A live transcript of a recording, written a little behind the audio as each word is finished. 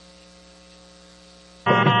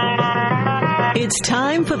It's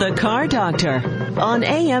time for the Car Doctor on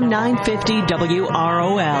AM 950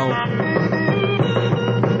 WROL.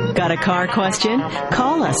 Got a car question?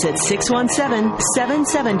 Call us at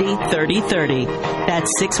 617-770-3030. That's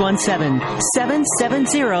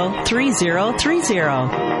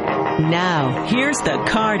 617-770-3030. Now, here's the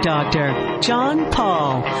Car Doctor, John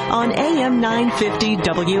Paul, on AM 950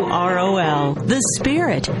 WROL, the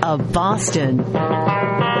spirit of Boston.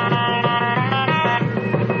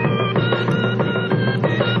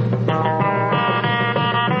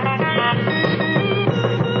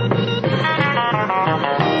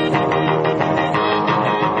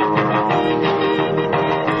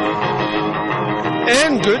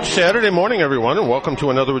 And good Saturday morning, everyone, and welcome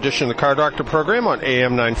to another edition of the Car Doctor program on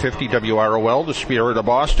AM 950 WROL, the spirit of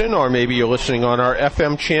Boston, or maybe you're listening on our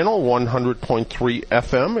FM channel, 100.3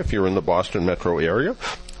 FM, if you're in the Boston metro area,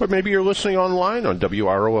 or maybe you're listening online on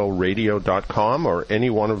WROLradio.com or any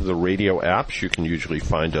one of the radio apps. You can usually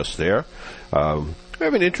find us there. We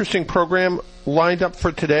have an interesting program lined up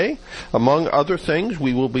for today. Among other things,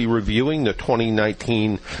 we will be reviewing the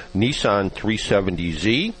 2019 Nissan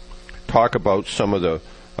 370Z, talk about some of the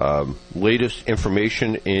latest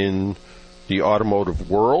information in the automotive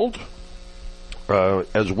world,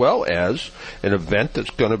 as well as an event that's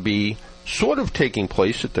going to be sort of taking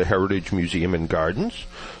place at the Heritage Museum and Gardens.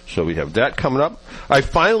 So we have that coming up. I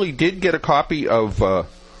finally did get a copy of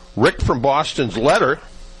Rick from Boston's letter.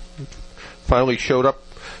 Finally showed up,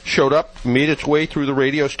 made its way through the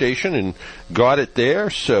radio station and got it there.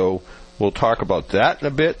 So we'll talk about that in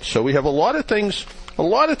a bit. So we have a lot of things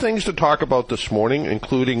to talk about this morning,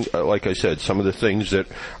 including, like I said, some of the things that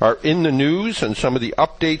are in the news and some of the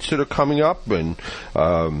updates that are coming up, and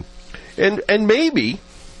maybe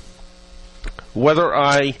whether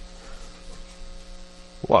I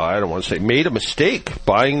don't want to say made a mistake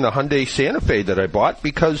buying the Hyundai Santa Fe that I bought,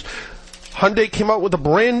 because Hyundai came out with a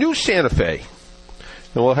brand new Santa Fe.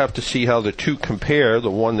 And we'll have to see how the two compare, the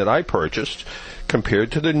one that I purchased,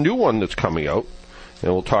 compared to the new one that's coming out.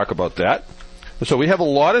 And we'll talk about that. So we have a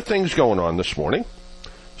lot of things going on this morning.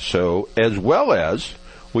 So, as well as,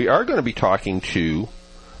 we are going to be talking to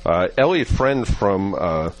Elliott Friend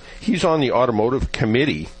from, he's on the automotive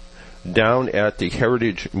committee down at the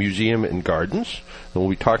Heritage Museum and Gardens. And we'll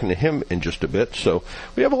be talking to him in just a bit. So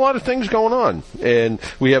we have a lot of things going on. And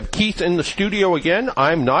we have Keith in the studio again.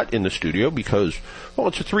 I'm not in the studio because,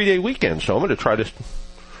 it's a 3-day weekend, so I'm going to try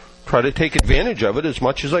to take advantage of it as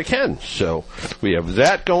much as I can. So we have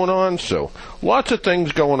that going on. So lots of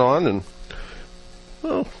things going on, and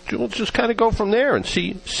we'll just kind of go from there and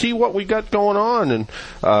see what we got going on. And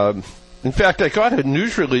in fact, I got a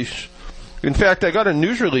news release. That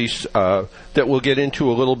we'll get into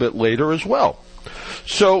a little bit later as well.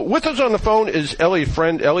 So with us on the phone is Elliott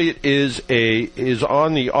Friend. Elliott is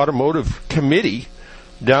on the automotive committee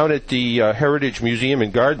down at the Heritage Museum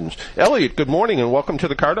and Gardens. Elliott, good morning, and welcome to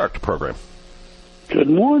the Car Doctor program.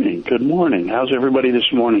 Good morning. Good morning. How's everybody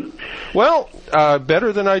this morning? Well,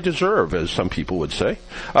 better than I deserve, as some people would say.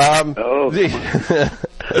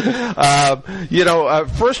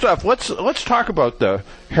 First off, let's talk about the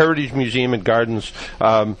Heritage Museum and Gardens.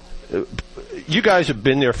 You guys have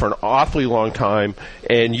been there for an awfully long time,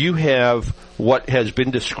 and you have what has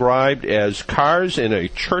been described as cars in a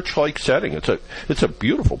church-like setting. It's a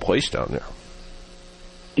beautiful place down there.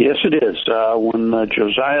 Yes, it is. When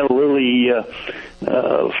Josiah Lilly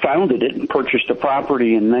founded it and purchased the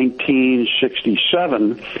property in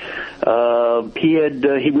 1967,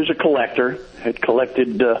 he was a collector, had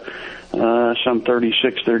collected some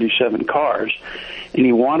 36, 37 cars, and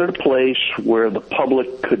he wanted a place where the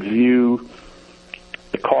public could view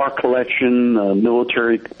the car collection,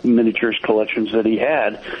 military miniatures collections that he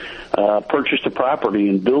had, purchased the property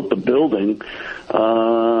and built the building,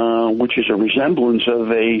 which is a resemblance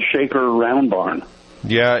of a Shaker round barn.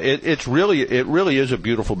 Yeah, it really is a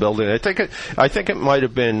beautiful building. I think it might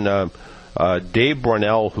have been Dave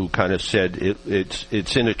Brunell who kind of said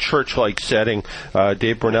it's in a church-like setting.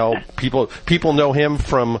 Dave Brunell, people know him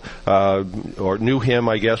from or knew him,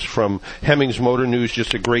 I guess, from Hemmings Motor News.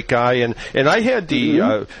 Just a great guy, and I had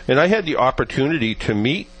the opportunity to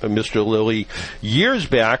meet Mr. Lilly years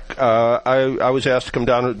back. I was asked to come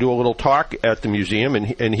down and do a little talk at the museum,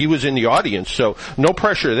 and he was in the audience, so no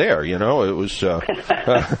pressure there. It was,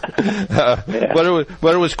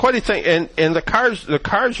 but it was quite a thing, and the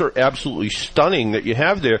cars are absolutely stunning that you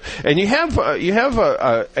have there, and you have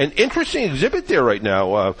an interesting exhibit there right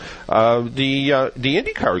now, the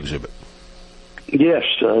Indy Car exhibit. Yes,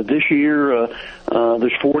 this year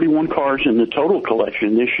There's 41 cars in the total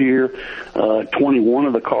collection. This year, 21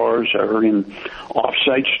 of the cars are in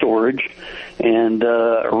off-site storage, and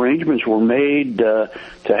arrangements were made to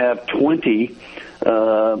have 20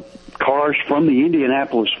 cars from the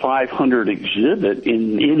Indianapolis 500 exhibit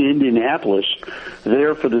in Indianapolis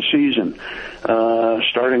there for the season.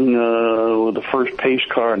 Starting with the first pace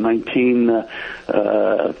car in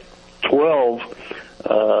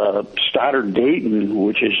 1912, Stoddard Dayton,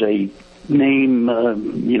 which is a name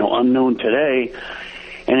unknown today,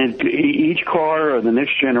 and each car or the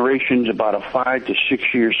next generation is about a 5 to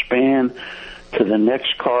 6 year span to the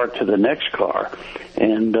next car to the next car,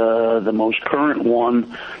 and the most current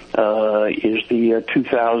one is the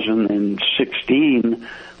 2016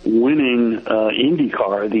 winning Indy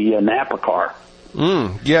Car, the Napa car.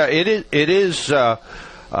 Yeah, it is.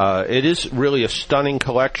 It is really a stunning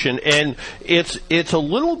collection, and it's a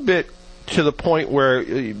little bit to the point where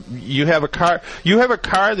you have a car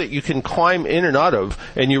that you can climb in and out of,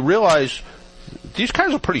 and you realize these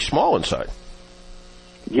cars are pretty small inside.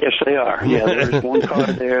 Yes, they are. Yeah, there's one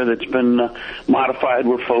car there that's been modified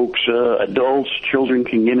where folks, adults, children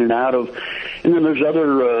can get in and out of. And then there's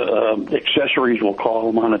other accessories, we'll call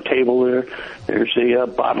them, on a table there. There's a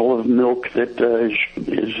bottle of milk that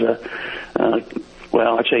is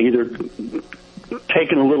I'd say either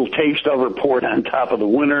taking a little taste of or poured on top of the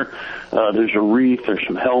winner. There's a wreath, there's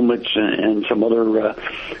some helmets, and some other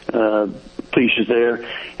pieces there.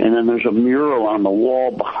 And then there's a mural on the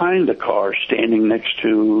wall behind the car standing next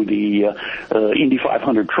to the Indy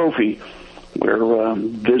 500 trophy, where a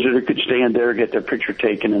visitor could stand there, get their picture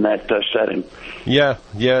taken in that setting. Yeah.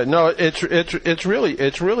 No, it's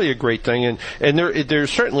really a great thing, and there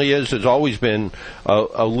certainly is. There's always been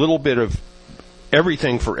a little bit of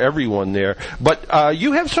everything for everyone there. But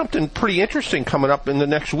you have something pretty interesting coming up in the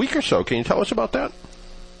next week or so. Can you tell us about that?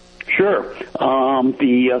 Sure.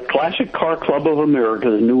 The Classic Car Club of America,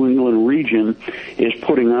 the New England region, is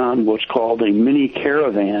putting on what's called a mini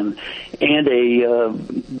caravan and a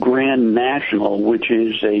Grand National, which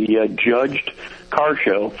is a judged car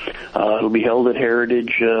show. It'll be held at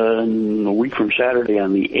Heritage a week from Saturday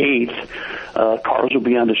on the 8th. Cars will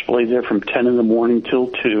be on display there from 10 in the morning till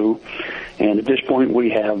 2. And at this point, we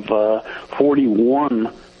have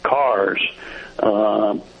 41 cars,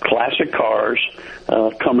 classic cars,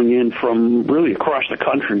 coming in from really across the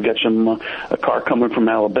country. We've got a car coming from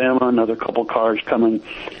Alabama, another couple cars coming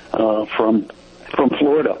from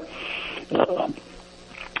Florida.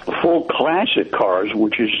 Full classic cars,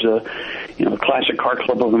 which is the Classic Car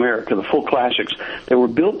Club of America, the full classics, they were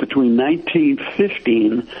built between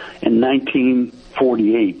 1915 and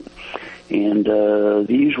 1948. And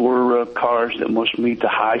these were cars that must meet the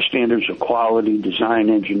high standards of quality, design,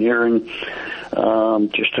 engineering.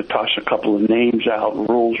 Just to toss a couple of names out,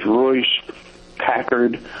 Rolls-Royce,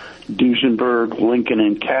 Packard, Duesenberg, Lincoln,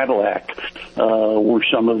 and Cadillac were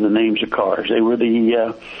some of the names of cars. They were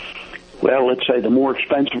the, let's say the more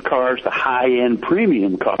expensive cars, the high-end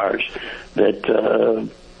premium cars that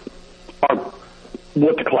are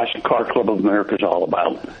what the Classic Car Club of America is all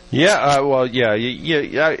about. Yeah, I would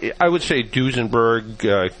say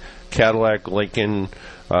Duesenberg, Cadillac, Lincoln,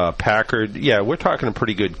 Packard. Yeah, we're talking a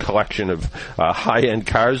pretty good collection of high-end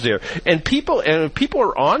cars there. And if people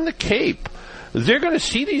are on the Cape, they're going to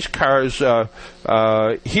see these cars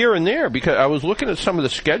here and there, because I was looking at some of the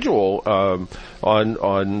schedule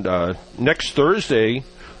on next Thursday.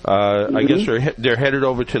 I guess they're headed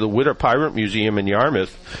over to the Witter Pirate Museum in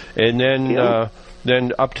Yarmouth, and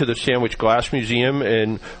then up to the Sandwich Glass Museum,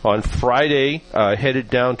 and on Friday headed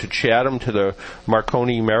down to Chatham to the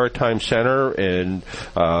Marconi Maritime Center, and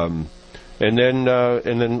then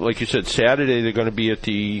like you said, Saturday they're going to be at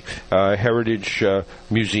the Heritage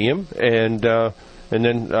Museum, and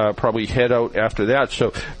then probably head out after that.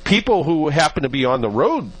 So people who happen to be on the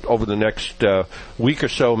road over the next week or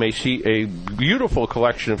so may see a beautiful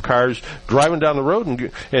collection of cars driving down the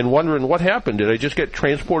road and wondering what happened. Did I just get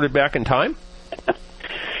transported back in time?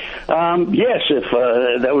 Yes, if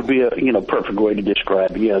that would be a perfect way to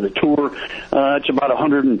describe it. Yeah, the tour, it's about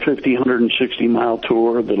 160 mile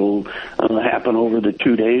tour that'll happen over the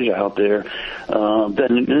 2 days out there.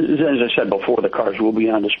 Then, as I said before, the cars will be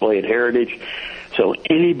on display at Heritage. So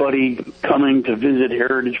anybody coming to visit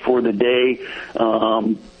Heritage for the day,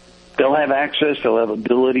 they'll have access, they'll have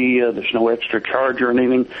ability. There's no extra charge or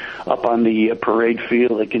anything up on the parade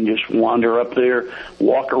field. They can just wander up there,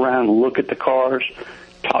 walk around, look at the cars,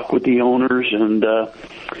 talk with the owners, and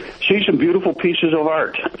see some beautiful pieces of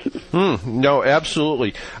art. No,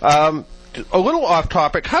 absolutely. A little off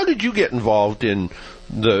topic, how did you get involved in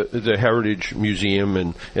the Heritage Museum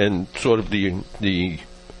and sort of the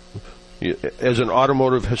as an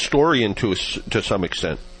automotive historian to some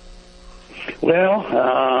extent? Well,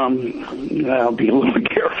 I'll be a little bit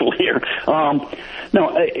careful here.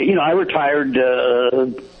 I retired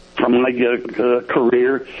from my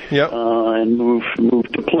career and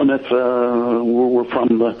moved to Plymouth. We're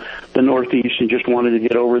from the Northeast and just wanted to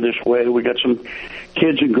get over this way. We got some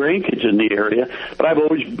kids and grandkids in the area, but I've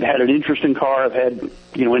always had an interest in car. I've had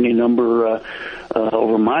any number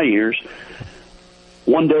over my years.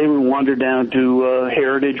 One day we wandered down to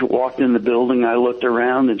Heritage, walked in the building. I looked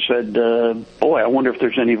around and said, boy, I wonder if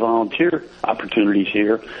there's any volunteer opportunities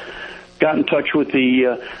here. Got in touch with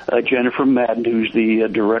the Jennifer Madden, who's the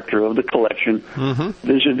director of the collection,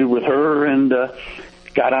 visited with her, and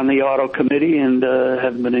got on the auto committee and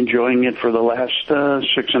have been enjoying it for the last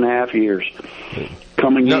 6.5 years.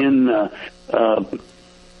 Coming in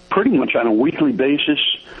pretty much on a weekly basis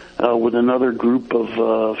with another group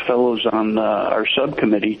of fellows on our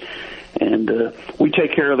subcommittee, and we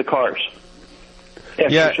take care of the cars.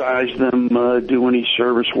 Exercise them, do any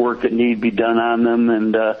service work that need to be done on them,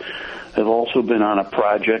 and have also been on a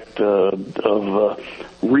project of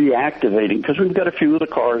reactivating, because we've got a few of the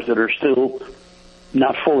cars that are still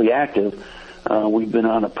not fully active. We've been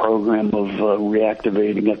on a program of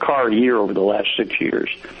reactivating a car a year over the last 6 years.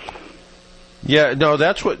 Yeah, no,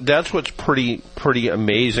 that's what's pretty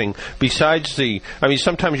amazing. Besides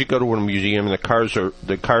sometimes you go to a museum and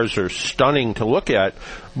the cars are stunning to look at,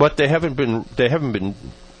 but they haven't been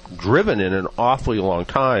driven in an awfully long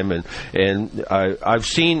time, and I've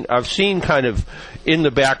seen kind of in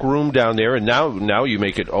the back room down there, and now you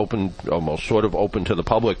make it open, almost sort of open to the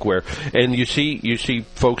public, and you see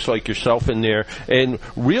folks like yourself in there and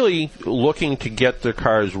really looking to get their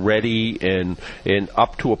cars ready and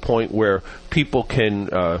up to a point where people can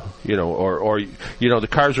the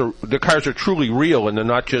cars are truly real, and they're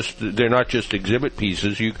not just exhibit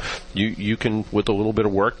pieces. You can, with a little bit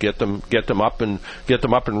of work, get them up and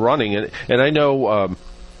running, and I know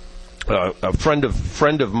a friend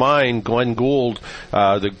of mine, Glenn Gould,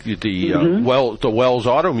 the Wells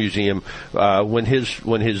Auto Museum, when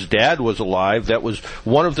his dad was alive, that was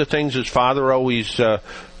one of the things his father always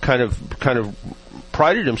kind of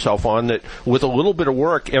prided himself on, that with a little bit of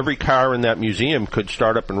work, every car in that museum could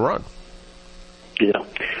start up and run. Yeah.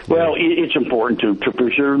 Well, it's important to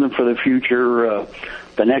preserve them for the future,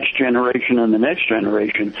 the next generation and the next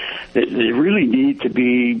generation. They really need to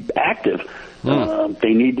be active.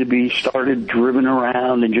 They need to be started, driven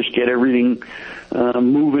around, and just get everything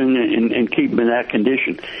moving and keep them in that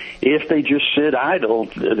condition. If they just sit idle,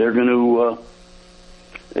 they're going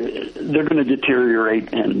to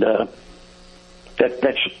deteriorate, and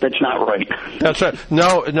that's not right. That's right.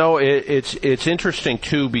 No, it's interesting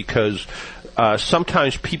too, because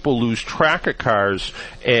sometimes people lose track of cars.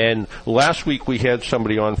 And last week we had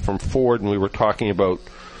somebody on from Ford, and we were talking about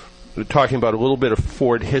a little bit of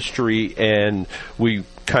Ford history, and we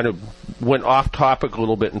kind of went off topic a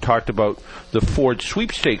little bit and talked about the Ford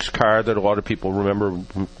sweepstakes car that a lot of people remember,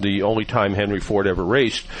 the only time Henry Ford ever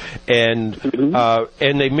raced, and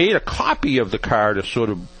they made a copy of the car to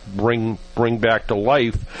sort of bring back to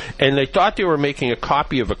life, and they thought they were making a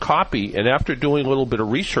copy of a copy, and after doing a little bit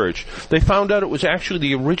of research, they found out it was actually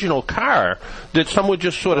the original car that someone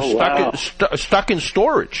just sort of stuck in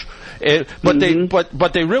storage. But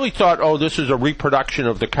they really thought, this is a reproduction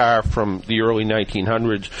of the car from the early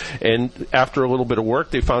 1900s, and after a little bit of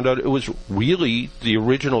work, they found out it was really the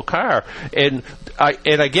original car. And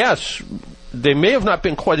I guess they may have not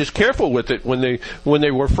been quite as careful with it when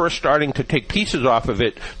they were first starting to take pieces off of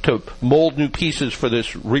it to mold new pieces for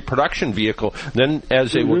this reproduction vehicle. Then,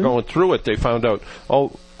 as they were going through it, they found out,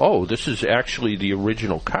 this is actually the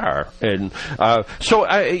original car. And so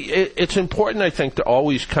it's important, I think, to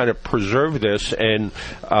always kind of preserve this, and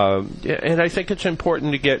I think it's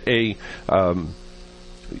important to get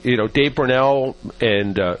Dave Burnell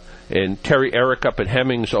and Terry Eric up at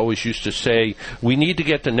Hemmings always used to say, we need to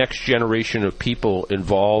get the next generation of people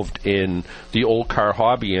involved in the old car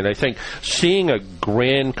hobby. And I think seeing a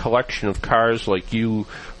grand collection of cars like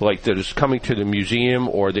that is coming to the museum,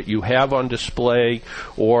 or that you have on display,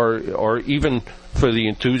 or even for the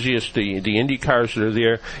enthusiasts, the Indy cars that are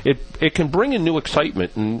there, it can bring a new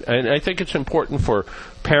excitement, and I think it's important for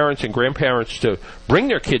parents and grandparents to bring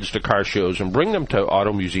their kids to car shows and bring them to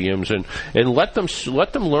auto museums and let them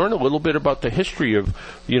learn a little bit about the history of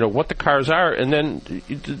what the cars are, and then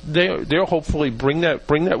they'll hopefully bring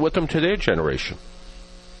that with them to their generation.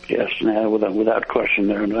 Yes, without question.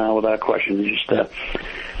 Without question, just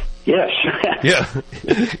Yes. Yeah.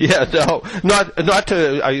 No, not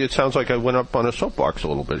to. It sounds like I went up on a soapbox a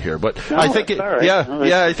little bit here, but no, I think all right.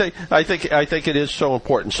 I think it is so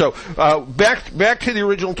important. So back to the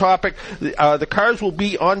original topic. The cars will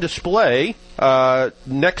be on display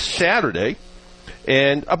next Saturday,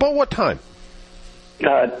 and about what time?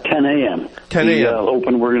 10 a.m. 10 a.m.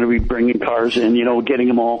 Open. We're going to be bringing cars in, getting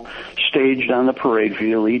them all staged on the parade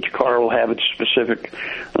field. Each car will have its specific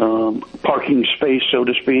parking space, so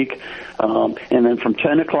to speak. And then from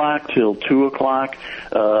 10 o'clock till 2 o'clock,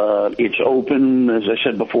 it's open, as I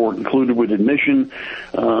said before, included with admission.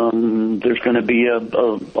 There's going to be a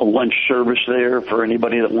lunch service there for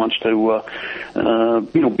anybody that wants to,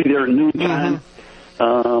 be there at noontime. Mm-hmm.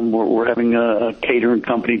 We're having a catering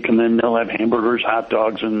company come in. They'll have hamburgers, hot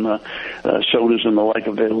dogs, and sodas and the like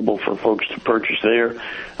available for folks to purchase there.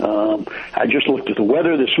 I just looked at the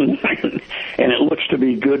weather this morning, and it looks to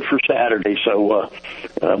be good for Saturday. So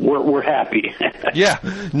we're happy. Yeah,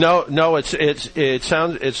 no, it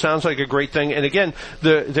sounds like a great thing. And again,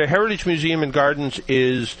 the Heritage Museum and Gardens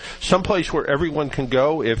is someplace where everyone can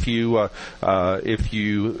go if you want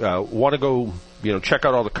to go. Check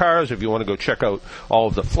out all the cars. If you want to go check out all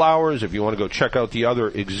of the flowers, if you want to go check out the other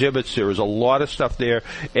exhibits, there is a lot of stuff there.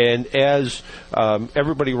 And as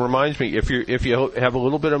everybody reminds me, if you have a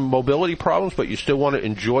little bit of mobility problems, but you still want to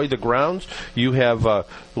enjoy the grounds, you have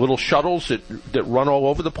little shuttles that run all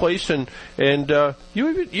over the place, and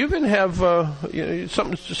you even have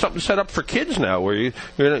something set up for kids now, where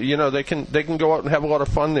they can go out and have a lot of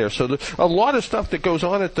fun there. So a lot of stuff that goes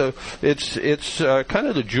on at it's kind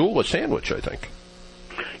of the jewel of Sandwich, I think.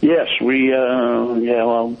 Yes,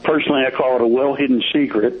 personally I call it a well-hidden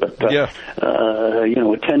secret, but,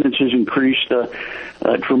 attendance has increased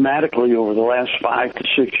dramatically over the last 5 to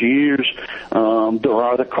 6 years. There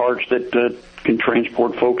are the carts that can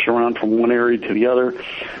transport folks around from one area to the other.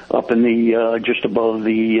 Up in the, just above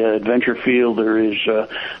the adventure field, there is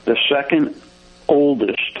the second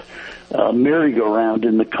oldest merry-go-round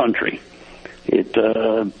in the country. It's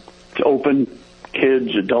open.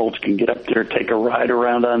 Kids, adults can get up there, take a ride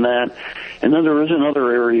around on that. And then there is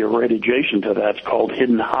another area right adjacent to that. It's called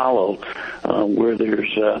Hidden Hollow, where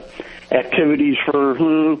there's activities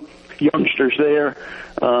for youngsters there.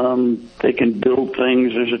 They can build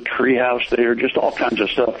things. There's a tree house there, just all kinds of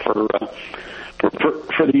stuff for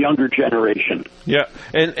the younger generation. Yeah,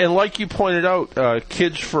 and like you pointed out,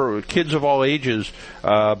 kids of all ages.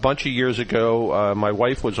 A bunch of years ago, my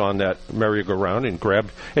wife was on that merry-go-round and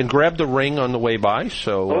grabbed the ring on the way by.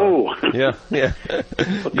 So yeah,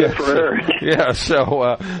 good for her. Yeah,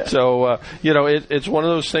 so it's one of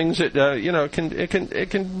those things that it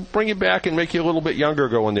can bring you back and make you a little bit younger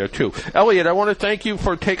going there too. Elliott, I want to thank you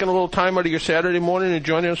for taking a little time out of your Saturday morning and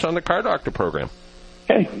joining us on the Car Doctor program.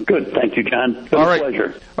 Okay, good. Thank you, John. It's been a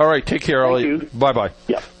pleasure. All right, take care, Elliott. Thank you. Bye-bye.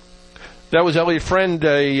 Yeah. That was Elliott Friend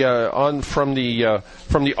from the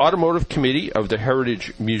Automotive Committee of the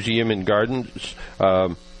Heritage Museum and Gardens.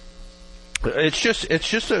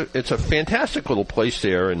 It's a fantastic little place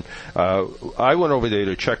there, and I went over there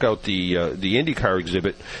to check out the Indy Car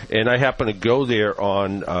exhibit, and I happened to go there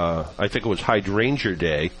on I think it was Hydrangea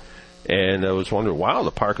Day. And I was wondering, wow, the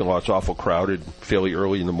parking lot's awful crowded fairly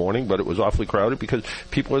early in the morning, but it was awfully crowded because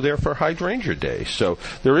people are there for Hydrangea Day. So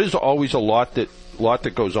there is always a lot that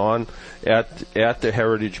goes on at the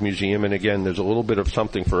Heritage Museum. And again, there's a little bit of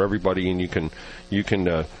something for everybody, and you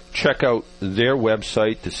can check out their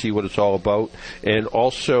website to see what it's all about. And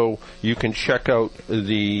also you can check out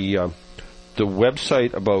the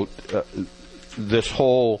website about this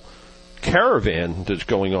whole caravan that's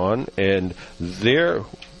going on, and their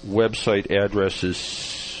website address is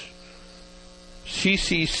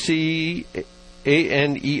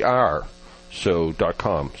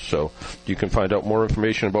cccaner.com. So you can find out more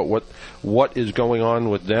information about what is going on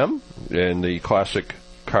with them and the classic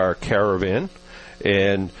car caravan.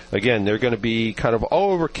 And again, they're going to be kind of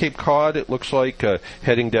all over Cape Cod, it looks like,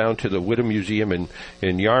 heading down to the Whittam Museum in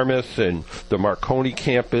Yarmouth and the Marconi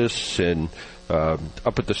campus and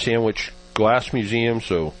up at the Sandwich Glass Museum.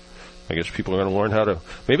 So I guess people are going to learn how to.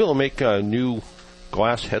 Maybe they'll make new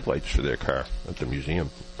glass headlights for their car at the museum.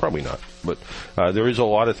 Probably not, but there is a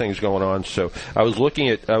lot of things going on. So I was looking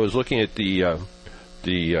at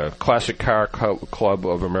the Classic Car Club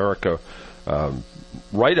of America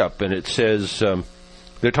write up, and it says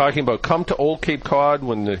they're talking about come to Old Cape Cod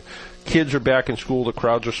when the Kids are back in school. The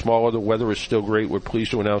crowds are smaller. The weather is still great. We're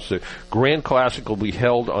pleased to announce the Grand Classic will be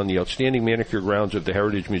held on the outstanding manicure grounds of the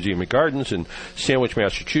Heritage Museum and Gardens in Sandwich,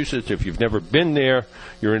 Massachusetts. If you've never been there,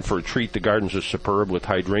 you're in for a treat. The gardens are superb with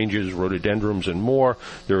hydrangeas, rhododendrons, and more.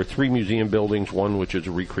 There are 3 museum buildings, one which is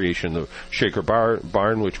a recreation of the Shaker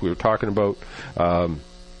Barn, which we were talking about. And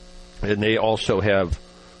they also have,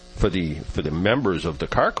 for the members of the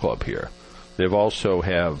car club here, they've also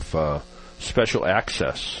have special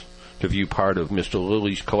access to view part of Mr.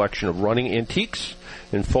 Lilly's collection of running antiques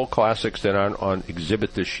and full classics that are on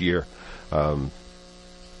exhibit this year. So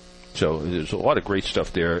there's a lot of great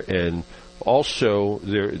stuff there, and also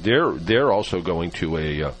they're also going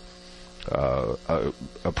to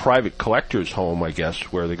a private collector's home, I guess,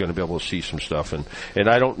 where they're going to be able to see some stuff. And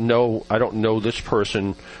I don't know this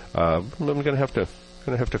person. I'm going to have to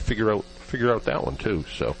figure out that one too.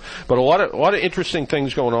 So, but a lot of interesting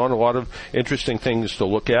things going on, a lot of interesting things to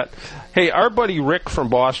look at. Hey, our buddy Rick from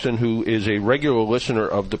Boston, who is a regular listener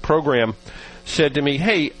of the program, said to me,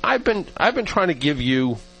 "Hey, I've been trying to give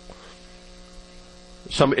you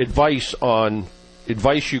some advice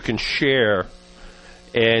you can share,"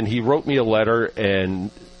 and he wrote me a letter, and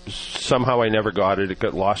somehow I never got it. It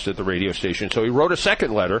got lost at the radio station. So he wrote a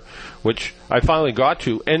second letter, which I finally got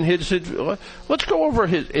to, and let's go over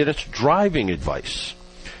and it's driving advice.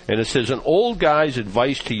 And it says, an old guy's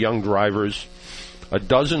advice to young drivers, a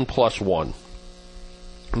dozen plus one.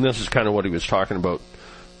 And this is kind of what he was talking about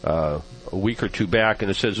a week or two back. And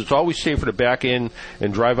it says, it's always safer to back in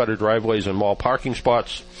and drive out of driveways and mall parking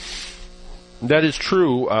spots. That is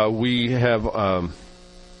true. We have...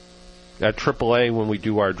 At AAA, when we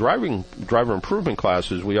do our driver improvement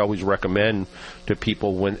classes, we always recommend to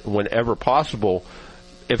people whenever possible,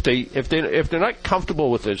 if they're not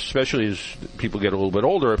comfortable with it, especially as people get a little bit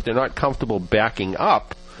older, if they're not comfortable backing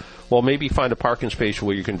up, well, maybe find a parking space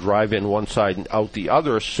where you can drive in one side and out the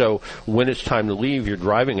other. So when it's time to leave, you're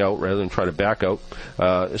driving out rather than try to back out.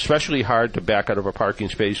 Especially hard to back out of a parking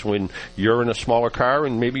space when you're in a smaller car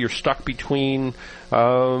and maybe you're stuck between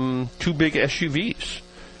 2 big SUVs.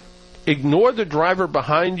 Ignore the driver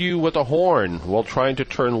behind you with a horn while trying to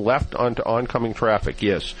turn left onto oncoming traffic.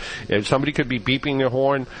 Yes, and somebody could be beeping their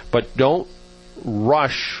horn, but don't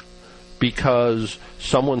rush because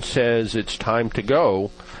someone says it's time to go.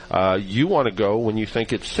 You want to go when you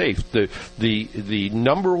think it's safe. The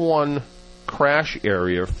number one crash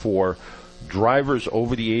area for drivers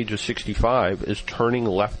over the age of 65 is turning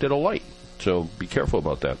left at a light. So be careful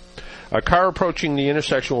about that. A car approaching the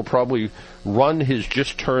intersection will probably run his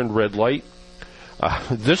just-turned red light.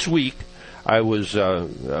 This week, I was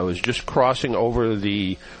just crossing over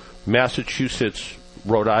the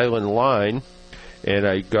Massachusetts-Rhode Island line, and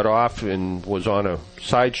I got off and was on a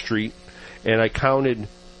side street, and I counted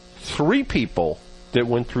 3 people that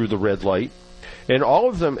went through the red light, and all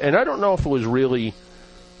of them, and I don't know if it was really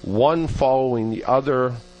one following the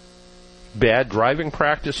other bad driving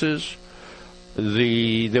practices.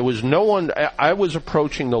 There was no one. I was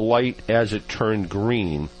approaching the light as it turned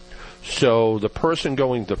green, so the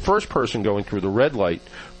first person going through the red light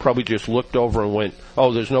probably just looked over and went,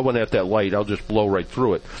 "Oh, there's no one at that light. I'll just blow right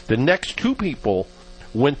through it." The next 2 people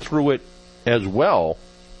went through it as well.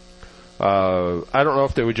 I don't know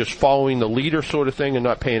if they were just following the leader sort of thing and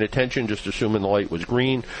not paying attention, just assuming the light was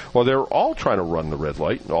green, or they were all trying to run the red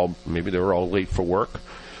light. Maybe they were all late for work.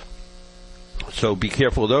 So be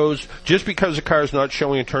careful of those. Just because the car is not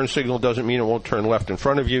showing a turn signal doesn't mean it won't turn left in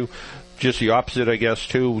front of you. Just the opposite, I guess,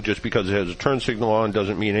 too. Just because it has a turn signal on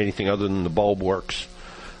doesn't mean anything other than the bulb works.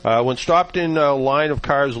 When stopped in a line of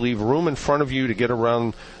cars, leave room in front of you to get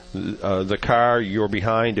around the car you're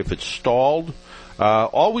behind if it's stalled.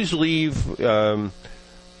 Always leave kind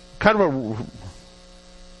of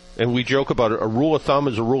and we joke about it, a rule of thumb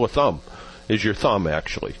is a rule of thumb, is your thumb,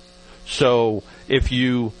 actually. So if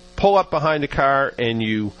you pull up behind a car and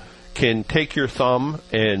you can take your thumb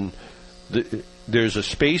and there's a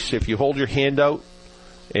space if you hold your hand out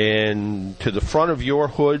and to the front of your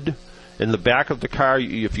hood in the back of the car,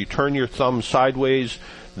 if you turn your thumb sideways,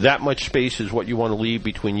 that much space is what you want to leave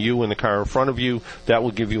between you and the car in front of you. That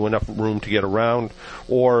will give you enough room to get around.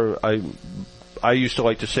 Or I used to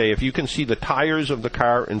like to say, if you can see the tires of the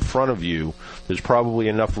car in front of you, there's probably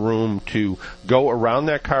enough room to go around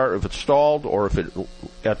that car if it's stalled, or if it,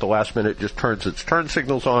 at the last minute, just turns its turn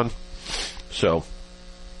signals on. So,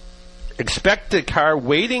 expect the car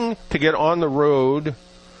waiting to get on the road.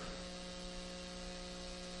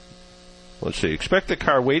 Expect the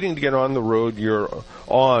car waiting to get on the road you're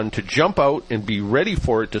on to jump out and be ready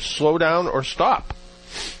for it to slow down or stop.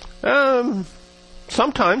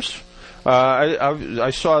 Sometimes.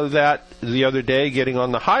 I saw that the other day getting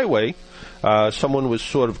on the highway. Someone was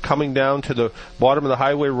sort of coming down to the bottom of the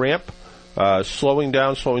highway ramp, slowing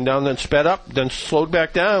down, then sped up, then slowed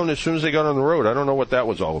back down as soon as they got on the road. I don't know what that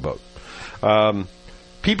was all about.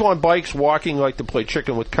 People on bikes walking like to play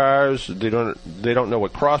chicken with cars. They don't know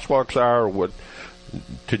what crosswalks are or what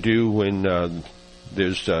to do when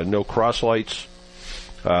there's no cross lights,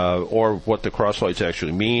 or what the cross lights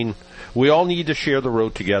actually mean. We all need to share the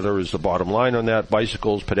road together is the bottom line on that.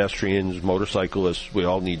 Bicycles, pedestrians, motorcyclists, we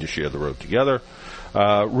all need to share the road together.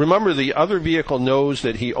 Remember, the other vehicle knows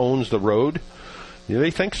that he owns the road. Yeah,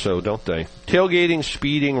 they think so, don't they? Tailgating,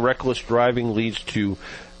 speeding, reckless driving leads to,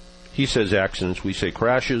 he says accidents, we say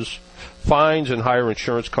crashes. Fines and higher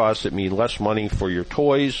insurance costs that mean less money for your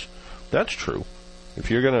toys. That's true.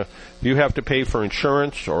 If you have to pay for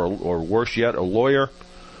insurance or worse yet, a lawyer,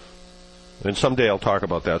 and someday I'll talk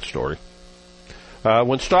about that story.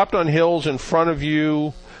 When stopped on hills in front of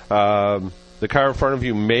you, the car in front of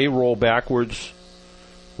you may roll backwards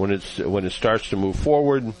when it starts to move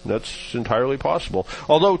forward. That's entirely possible.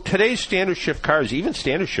 Although today's standard shift cars, even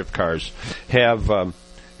standard shift cars, have kind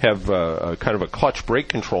of a clutch brake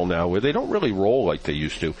control now where they don't really roll like they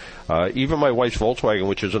used to. Even my wife's Volkswagen,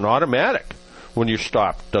 which is an automatic, when you're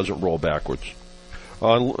stopped, doesn't roll backwards.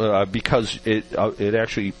 Because it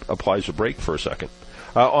actually applies a brake for a second.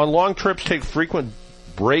 On long trips, take frequent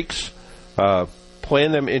breaks.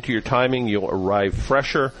 Plan them into your timing. You'll arrive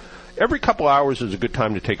fresher. Every couple hours is a good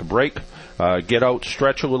time to take a break. Get out,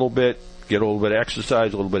 stretch a little bit, get a little bit of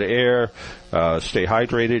exercise, a little bit of air. Stay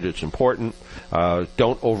hydrated. It's important.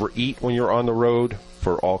 Don't overeat when you're on the road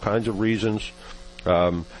for all kinds of reasons.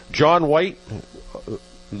 John White,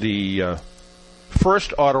 the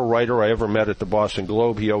first auto writer I ever met at the Boston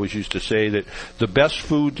Globe, he always used to say that the best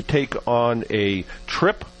food to take on a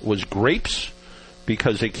trip was grapes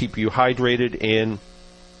because they keep you hydrated and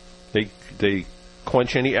they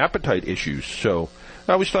quench any appetite issues. So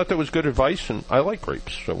I always thought that was good advice, and I like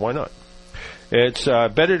grapes, so why not? It's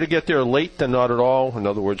better to get there late than not at all. In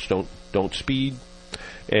other words, don't speed.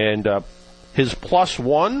 And his plus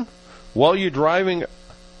one, while you're driving,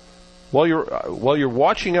 while you're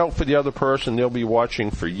watching out for the other person, they'll be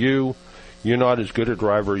watching for you. You're not as good a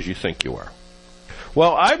driver as you think you are.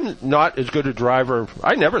 Well, I'm not as good a driver.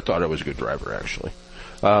 I never thought I was a good driver, actually.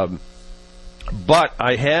 But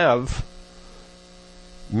I have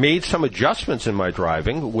made some adjustments in my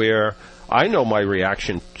driving where I know my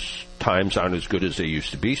reaction times aren't as good as they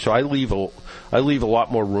used to be, so I leave a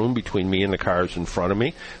lot more room between me and the cars in front of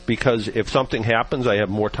me, because if something happens, I have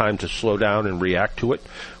more time to slow down and react to it.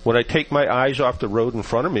 When I take my eyes off the road in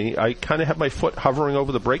front of me, I kind of have my foot hovering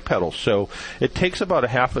over the brake pedal, so it takes about a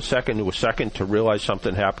half a second to a second to realize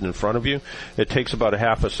something happened in front of you. It takes about a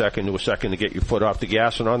half a second to a second to get your foot off the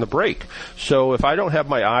gas and on the brake. So if I don't have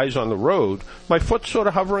my eyes on the road, my foot's sort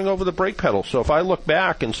of hovering over the brake pedal. So if I look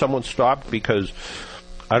back and someone stopped because,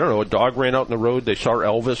 I don't know, a dog ran out in the road, they saw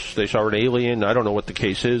Elvis, they saw an alien, I don't know what the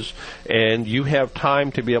case is, and you have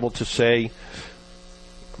time to be able to say,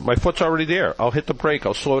 my foot's already there, I'll hit the brake,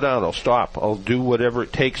 I'll slow down, I'll stop, I'll do whatever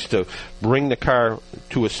it takes to bring the car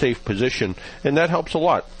to a safe position, and that helps a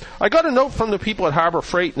lot. I got a note from the people at Harbor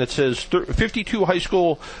Freight, and it says 52 high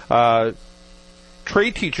school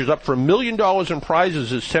trade teachers up for $1 million in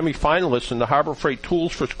prizes as semifinalists in the Harbor Freight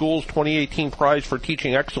Tools for Schools 2018 Prize for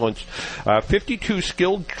Teaching Excellence. 52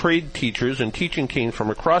 skilled trade teachers and teaching teams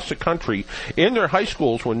from across the country in their high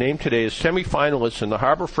schools were named today as semifinalists in the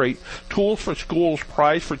Harbor Freight Tools for Schools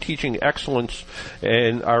Prize for Teaching Excellence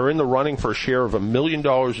and are in the running for a share of $1 million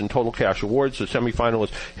in total cash awards. The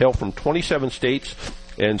semifinalists hail from 27 states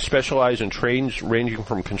and specialize in trades ranging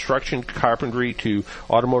from construction, carpentry to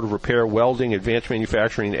automotive repair, welding, advanced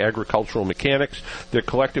manufacturing, and agricultural mechanics. Their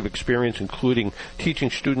collective experience including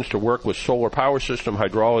teaching students to work with solar power system,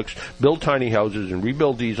 hydraulics, build tiny houses, and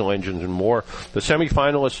rebuild diesel engines and more. The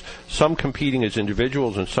semifinalists, some competing as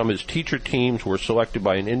individuals and some as teacher teams, were selected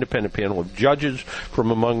by an independent panel of judges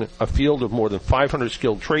from among a field of more than 500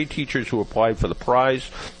 skilled trade teachers who applied for the prize.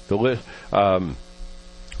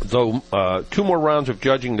 Though 2 more rounds of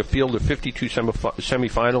judging, the field of 52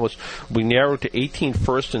 semifinalists will be narrowed to 18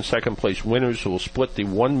 first and second place winners who will split the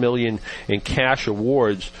 $1 million in cash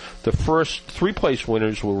awards. The first 3 place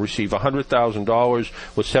winners will receive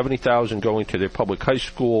 $100,000, with $70,000 going to their public high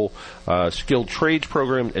school skilled trades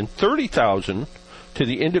program and $30,000 to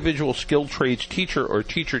the individual skilled trades teacher or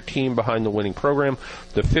teacher team behind the winning program.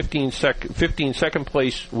 The 15 second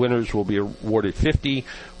place winners will be awarded $50,000,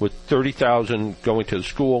 with $30,000 going to the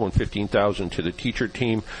school and $15,000 to the teacher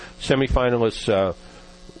team. Semifinalists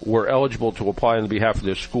were eligible to apply on behalf of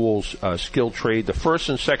their school's skilled trade. The first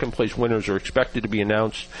and second place winners are expected to be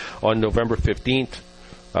announced on November 15th.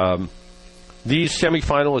 These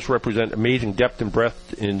semifinalists represent amazing depth and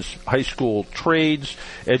breadth in high school trades,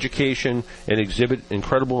 education, and exhibit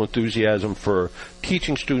incredible enthusiasm for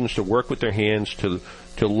teaching students to work with their hands, to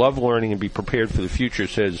love learning and be prepared for the future,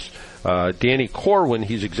 says Danny Corwin.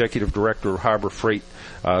 He's executive director of Harbor Freight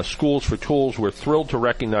Schools for Tools. We're thrilled to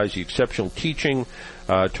recognize the exceptional teaching,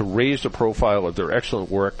 to raise the profile of their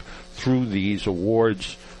excellent work through these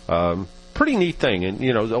awards. Pretty neat thing. And,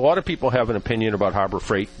 a lot of people have an opinion about Harbor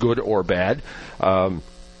Freight, good or bad.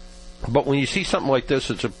 But when you see something like this,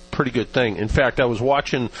 it's a pretty good thing. In fact, I was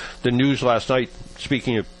watching the news last night,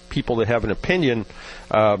 speaking of people that have an opinion.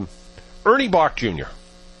 Ernie Bach Jr.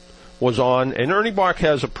 was on, and Ernie Bach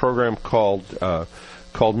has a program called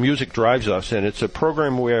Music Drives Us, and it's a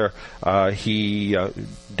program where he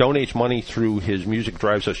donates money through his Music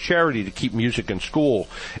Drives Us charity to keep music in school.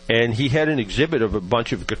 And he had an exhibit of a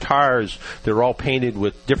bunch of guitars. They're all painted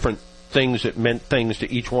with different things that meant things to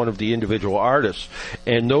each one of the individual artists.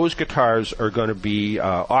 And those guitars are going to be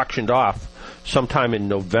auctioned off sometime in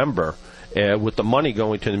November, with the money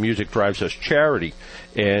going to the Music Drives Us charity.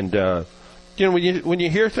 And when you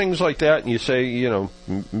hear things like that, and you say,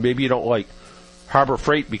 maybe you don't like Harbor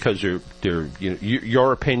Freight because your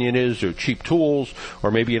opinion is they're cheap tools,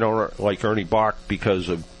 or maybe you don't like Ernie Bach because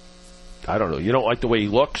of, I don't know, you don't like the way he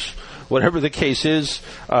looks, whatever the case is,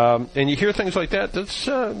 and you hear things like that, that's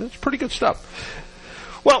pretty good stuff.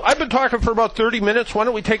 Well, I've been talking for about 30 minutes. Why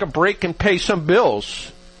don't we take a break and pay some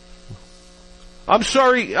bills? I'm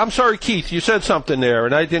sorry, Keith, you said something there,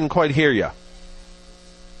 and I didn't quite hear you.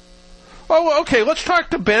 Oh, okay. Let's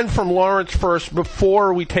talk to Ben from Lawrence first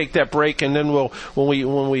before we take that break, and then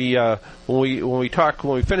when we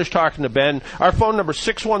finish talking to Ben, our phone number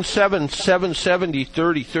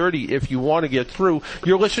 617-770-3030. If you want to get through,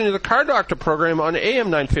 you're listening to the Car Doctor program on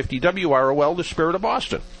AM 950 WROL, the Spirit of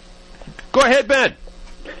Boston. Go ahead, Ben.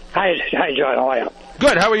 Hi, John. How are you?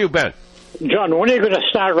 Good. How are you, Ben? John, when are you going to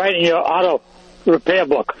start writing your auto repair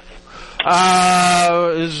book?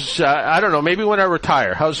 I don't know. Maybe when I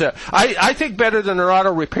retire. How's that? I think better than an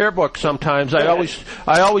auto repair book sometimes. I always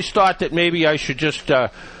thought that maybe I should just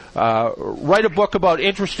write a book about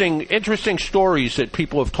interesting stories that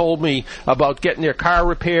people have told me about getting their car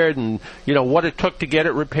repaired, and what it took to get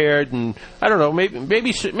it repaired, and I don't know.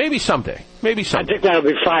 Maybe someday. I think that'll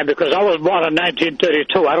be fine, because I was born in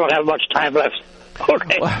 1932. I don't have much time left.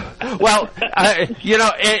 Okay. Well,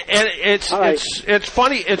 it's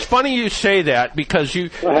funny. It's funny you say that, because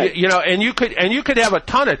you could have a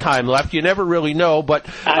ton of time left. You never really know. But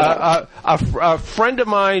a friend of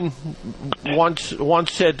mine once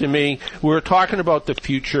said to me, we were talking about the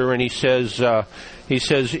future, and he says,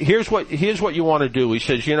 here's what you want to do. He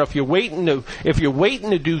says, if you're waiting to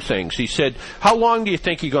do things, he said, how long do you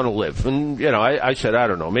think you're going to live? And I said, I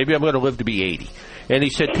don't know. Maybe I'm going to live to be 80. And he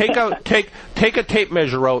said, take a tape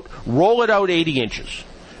measure out, roll it out 80 inches.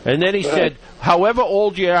 And then he said, however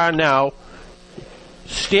old you are now,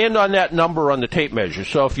 stand on that number on the tape measure.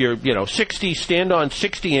 So if you're, 60, stand on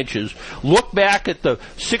 60 inches, look back at the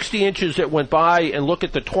 60 inches that went by and look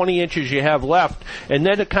at the 20 inches you have left, and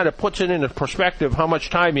then it kind of puts it into perspective how much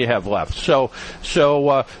time you have left. So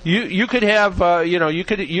you could have, you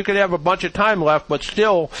could have a bunch of time left, but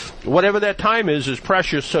still, whatever that time is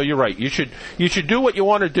precious. So you're right. You should do what you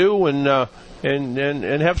want to do and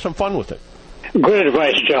have some fun with it. Good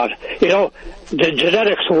advice, John. The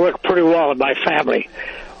genetics work pretty well in my family.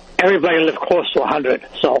 Everybody lived close to 100.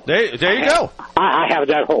 So there you go. I have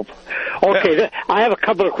that hope. Okay, yeah. I have a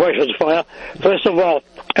couple of questions for you. First of all,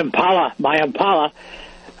 my Impala,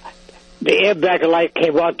 the airbag light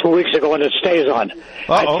came on 2 weeks ago and it stays on. Uh-oh.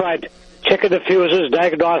 I tried checking the fuses,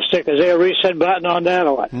 diagnostic. Is there a reset button on that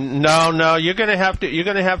or what? No. You're gonna have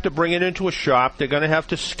to bring it into a shop. They're gonna have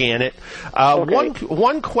to scan it. Okay.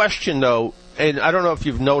 One question though. And I don't know if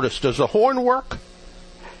you've noticed, does the horn work?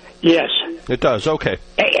 Yes. It does, okay.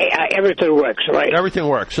 Everything works, right? Everything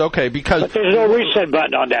works, okay, because... But there's no reset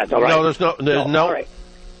button on that, though, right? No, there's no. All right.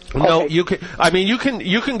 No, okay. you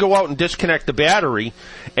can go out and disconnect the battery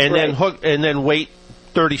and then wait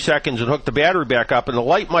 30 seconds and hook the battery back up, and the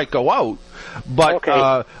light might go out,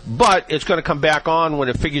 but it's going to come back on when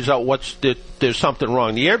it figures out there's something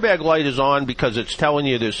wrong. The airbag light is on because it's telling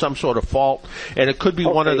you there's some sort of fault, and it could be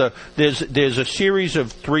one of the there's a series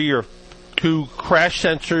of 3 or 2 crash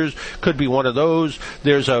sensors, could be one of those.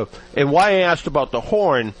 And why I asked about the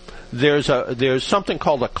horn, there's something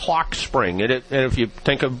called a clock spring, and if you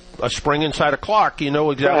think of a spring inside a clock, you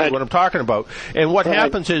know exactly what I'm talking about. And what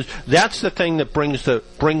happens is that's the thing that brings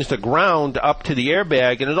the ground up to the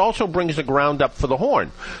airbag, and it also brings the ground up for the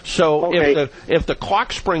horn. So if the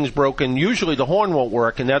clock spring's broken, usually the horn won't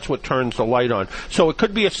work, and that's what turns the light on. So it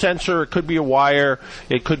could be a sensor, it could be a wire,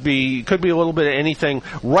 it could be a little bit of anything.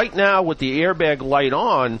 Right now, with the airbag light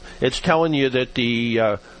on, it's telling you that the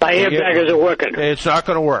airbag isn't working. It's not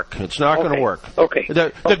going to work. It's not going to work. Okay.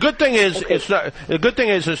 The good thing is it's not. The good thing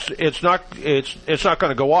is it's not going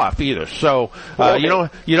to go off either. So you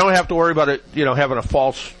don't have to worry about it. Having a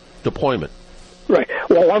false deployment. Right.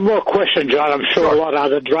 Well, one more question, John. I'm sure a lot of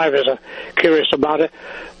other drivers are curious about it.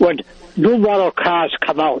 When new model cars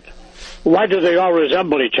come out, why do they all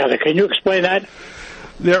resemble each other? Can you explain that?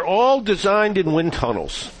 They're all designed in wind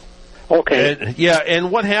tunnels. Okay.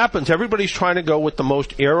 And what happens, everybody's trying to go with the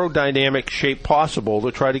most aerodynamic shape possible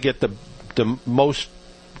to try to get the most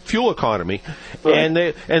fuel economy, and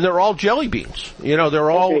they're all jelly beans.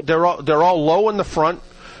 They're all low in the front,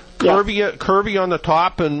 curvy on the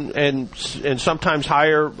top, and sometimes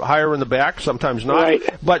higher in the back, sometimes not. Right.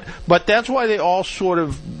 But that's why they all sort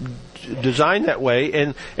of designed that way,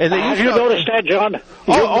 and they have you noticed that, John?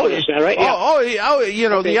 Noticed that, right?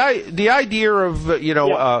 The idea of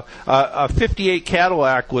a '58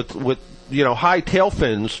 Cadillac with high tail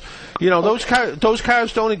fins, those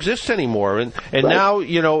cars don't exist anymore, and now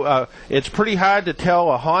it's pretty hard to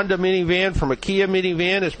tell a Honda minivan from a Kia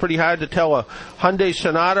minivan. It's pretty hard to tell a Hyundai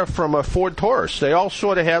Sonata from a Ford Taurus. They all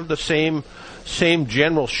sort of have the same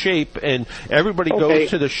general shape, and everybody goes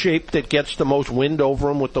to the shape that gets the most wind over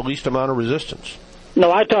them with the least amount of resistance.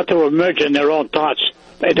 No, I thought they were merging their own thoughts.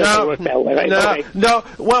 It doesn't work that way, right? No.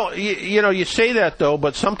 Well, you say that though,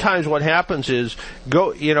 but sometimes what happens is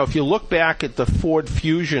if you look back at the Ford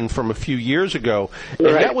Fusion from a few years ago, and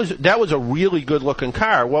that was a really good looking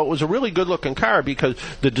car. Well, it was a really good looking car because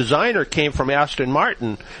the designer came from Aston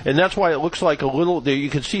Martin, and that's why it looks like a little.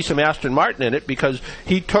 You can see some Aston Martin in it because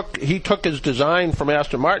he took his design from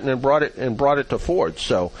Aston Martin and brought it to Ford.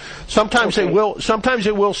 So sometimes they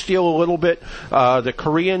will steal a little bit. The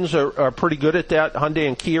Koreans are pretty good at that.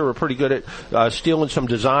 Hyundai and Kia are pretty good at stealing some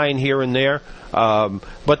design here and there,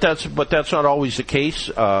 but that's not always the case.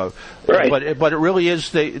 But it really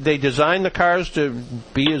is they design the cars to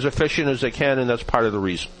be as efficient as they can, and that's part of the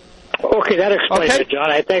reason. Okay, that explains it,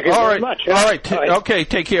 John. I thank you very much. All right. Okay,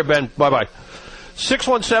 take care, Ben. Bye-bye.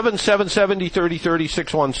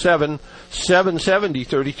 617-770-3030,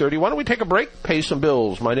 617-770-3030. Why don't we take a break, pay some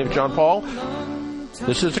bills? My name is John Paul.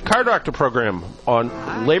 This is the Car Doctor program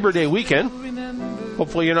on Labor Day weekend.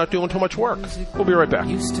 Hopefully you're not doing too much work. We'll be right back.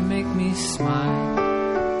 Used to make me smile,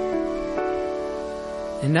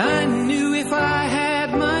 and I knew if I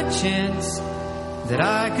had my chance that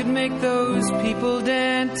I could make those people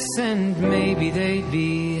dance, and maybe they'd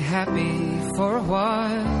be happy for a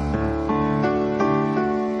while.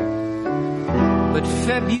 But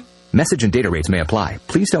Message and data rates may apply.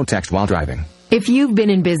 Please don't text while driving. If you've been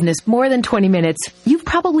in business more than 20 minutes, you've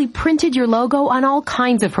probably printed your logo on all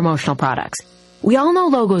kinds of promotional products. We all know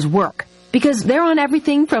logos work because they're on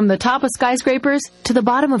everything from the top of skyscrapers to the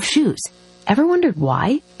bottom of shoes. Ever wondered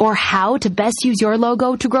why or how to best use your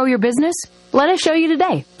logo to grow your business? Let us show you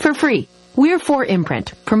today for free. We're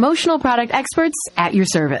 4imprint, promotional product experts at your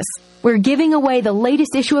service. We're giving away the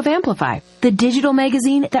latest issue of Amplify, the digital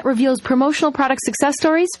magazine that reveals promotional product success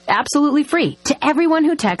stories absolutely free to everyone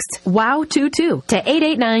who texts WOW22 to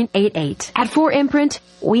 88988. At 4imprint,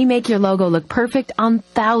 we make your logo look perfect on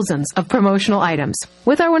thousands of promotional items.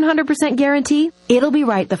 With our 100% guarantee, it'll be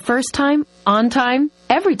right the first time, on time,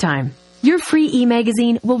 every time. Your free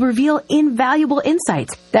e-magazine will reveal invaluable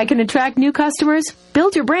insights that can attract new customers,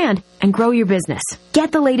 build your brand, and grow your business.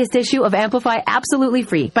 Get the latest issue of Amplify absolutely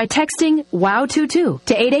free by texting WOW22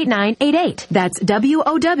 to 88988. That's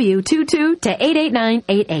WOW22 to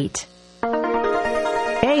 88988.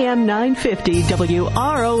 AM 950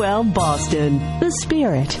 WROL Boston, the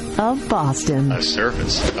spirit of Boston. A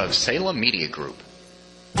service of Salem Media Group.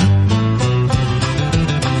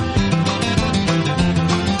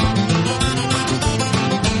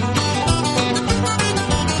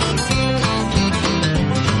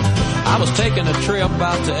 I was taking a trip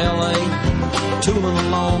out to L.A., tooling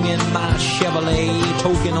along in my Chevrolet,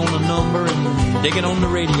 toking on the number and digging on the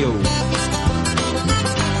radio.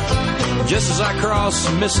 Just as I crossed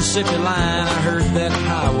the Mississippi line, I heard that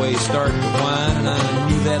highway starting to whine, and I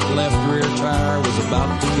knew that left rear tire was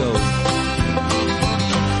about to go.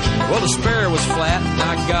 Well, the spare was flat, and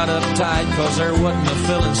I got uptight because there wasn't a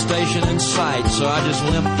filling station in sight, so I just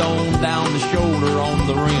limped on down the shoulder on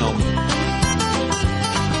the rim.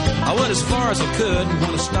 as far as I could when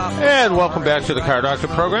I stopped. And welcome back to the Car Doctor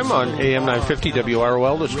program on AM 950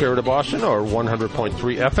 WROL, the Spirit of Boston, or 100.3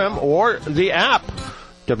 FM, or the app,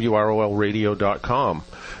 WROLradio.com.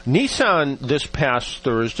 Nissan this past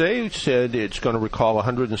Thursday said it's going to recall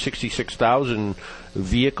 166,000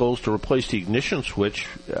 vehicles to replace the ignition switch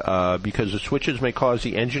because the switches may cause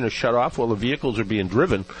the engine to shut off while the vehicles are being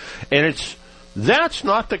driven. And that's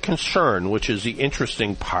not the concern, which is the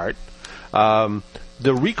interesting part.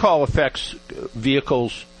 The recall affects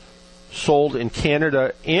vehicles sold in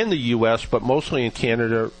Canada and the U.S., but mostly in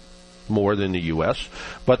Canada more than the U.S.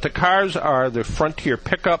 But the cars are the Frontier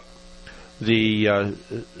pickup, the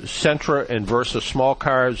Sentra and Versa small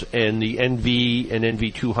cars, and the NV and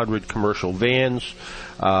NV200 commercial vans.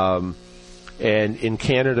 And in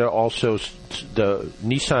Canada also the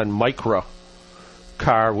Nissan Micra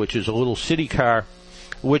car, which is a little city car,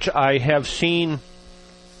 which I have seen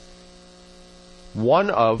one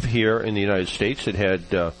of here in the United States. It had,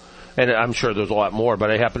 and I'm sure there's a lot more,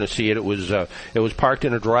 but I happened to see it. It was parked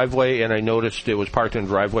in a driveway, and I noticed it was parked in a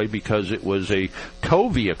driveway because it was a tow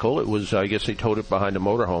vehicle. It was, I guess they towed it behind a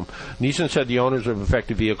motorhome. Nissan said the owners of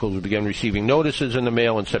affected vehicles will begin receiving notices in the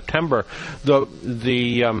mail in September. The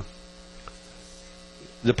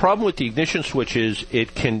problem with the ignition switch is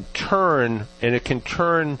it can turn and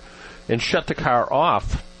shut the car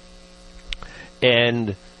off.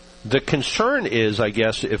 And the concern is, I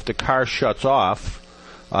guess, if the car shuts off,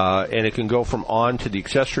 and it can go from on to the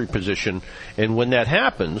accessory position, and when that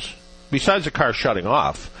happens, besides the car shutting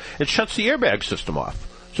off, it shuts the airbag system off.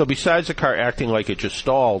 So besides the car acting like it just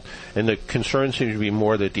stalled, and the concern seems to be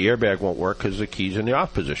more that the airbag won't work because the key's in the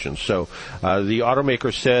off position. So the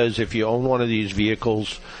automaker says if you own one of these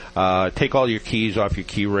vehicles, take all your keys off your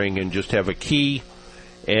key ring and just have a key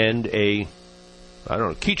and a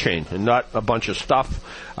keychain and not a bunch of stuff.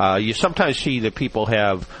 You sometimes see that people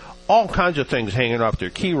have all kinds of things hanging off their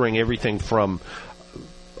key ring, everything from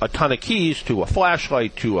a ton of keys to a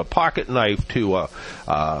flashlight to a pocket knife to a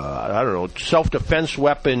self-defense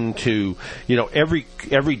weapon to every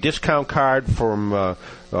discount card from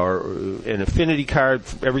or an affinity card,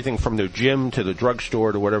 everything from their gym to the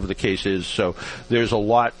drugstore to whatever the case is. So there's a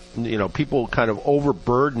lot, people kind of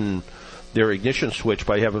overburden their ignition switch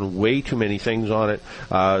by having way too many things on it.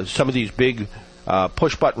 Some of these big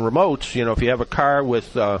push-button remotes, if you have a car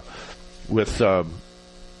with a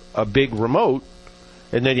big remote,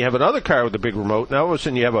 and then you have another car with a big remote, now all of a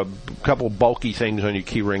sudden you have a couple bulky things on your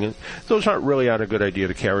key ring, and those aren't a good idea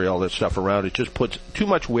to carry all that stuff around. It just puts too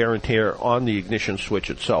much wear and tear on the ignition switch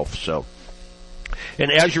itself. So,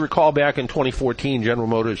 and as you recall, back in 2014, General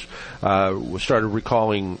Motors started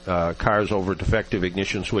recalling cars over defective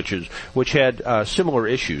ignition switches, which had similar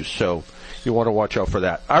issues. So you want to watch out for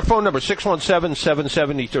that. Our phone number,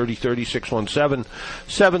 617-770-3030,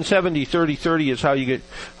 617-770-3030 is how you get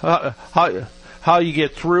how you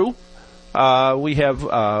get through. We have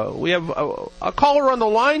a caller on the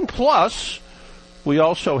line, plus we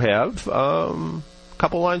also have a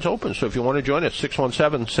couple lines open. So if you want to join us,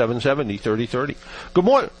 617-770-3030. Good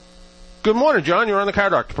morning. Good morning, John. You're on the Car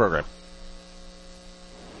Doctor program.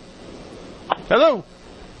 Hello.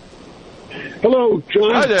 Hello,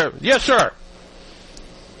 John. Hi there. Yes, sir.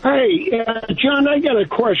 Hey, John, I got a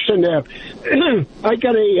question there. I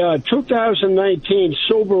got a 2019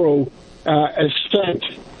 Subaru Ascent,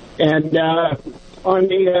 and on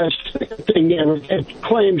the thing there, it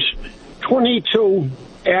claims 22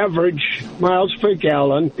 average miles per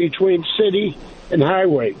gallon between city and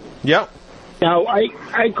highway. Yep. Now,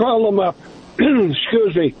 I called them up,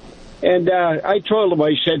 excuse me, and I told them,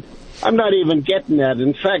 I said, I'm not even getting that.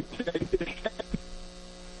 In fact, 16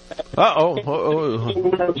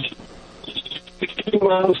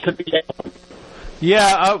 miles to the gallon.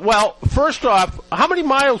 Yeah, well, first off, how many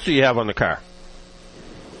miles do you have on the car?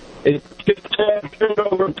 It's turned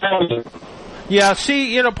over 1,000. Yeah,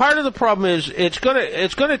 see, part of the problem is it's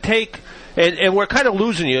gonna take, and we're kind of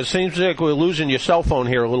losing you. It seems like we're losing your cell phone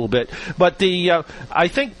here a little bit. But I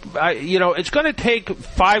think, it's gonna take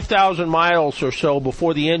 5,000 miles or so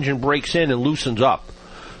before the engine breaks in and loosens up.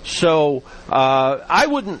 So I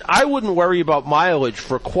wouldn't worry about mileage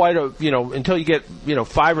for quite until you get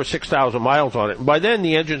 5,000 or 6,000 miles on it. By then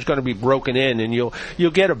the engine's going to be broken in, and you'll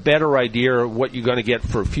get a better idea of what you're going to get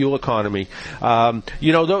for fuel economy.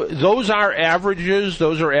 Those are averages.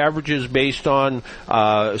 Those are averages based on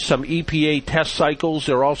some EPA test cycles.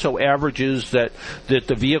 They're also averages that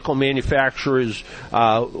the vehicle manufacturers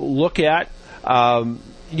look at.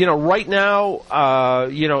 Right now,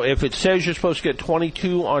 if it says you're supposed to get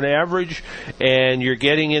 22 on average, and you're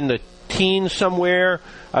getting in the teens somewhere,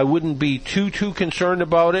 I wouldn't be too concerned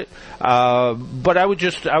about it. But I would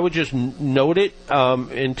just note it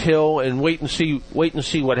and wait and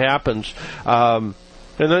see what happens. And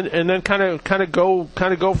then kind of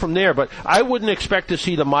go from there. But I wouldn't expect to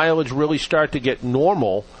see the mileage really start to get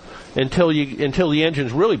normal until the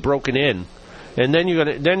engine's really broken in. And then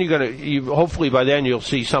hopefully by then you'll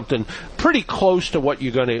see something pretty close to what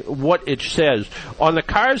it says. On the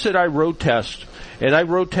cars that I road test, and I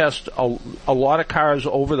road test a lot of cars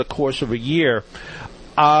over the course of a year,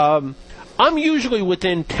 I'm usually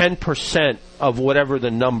within 10% of whatever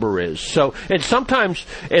the number is. So, and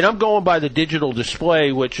I'm going by the digital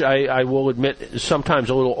display, which I will admit is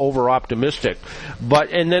sometimes a little over optimistic.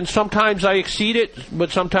 And then sometimes I exceed it,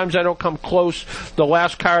 but sometimes I don't come close. The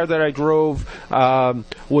last car that I drove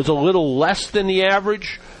was a little less than the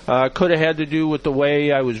average. Could have had to do with the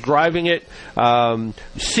way I was driving it.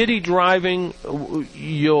 City driving,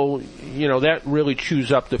 that really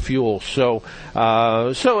chews up the fuel. So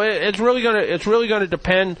it's really gonna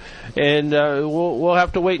depend, and we'll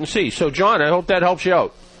have to wait and see. So, John, I hope that helps you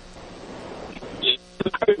out.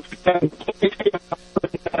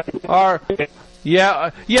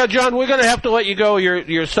 Yeah, John, we're going to have to let you go.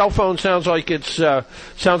 Your cell phone sounds like you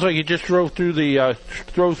just drove through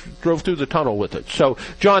the tunnel with it. So,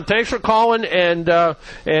 John, thanks for calling, and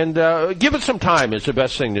give it some time is the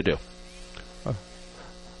best thing to do.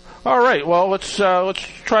 All right, well, let's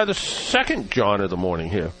try the second John of the morning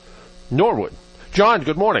here, Norwood. John,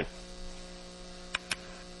 good morning.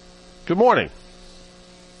 Good morning.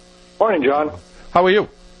 Morning, John. How are you?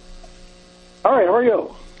 All right, how are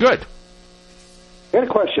you? Good. I got a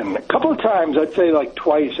question. A couple of times, I'd say like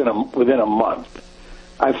twice within a month,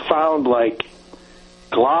 I've found like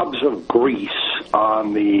globs of grease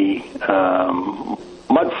on the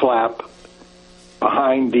mud flap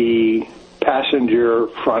behind the passenger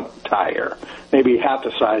front tire, maybe half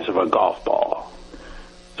the size of a golf ball.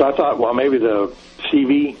 So I thought, well, maybe the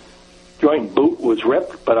CV joint boot was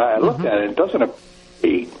ripped, but I looked at it, and it doesn't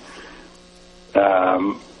appear.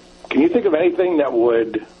 Can you think of anything that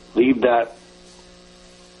would leave that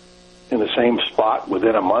in the same spot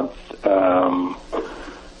within a month,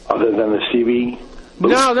 other than the CV?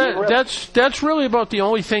 No, that's really about the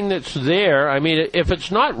only thing that's there. I mean, if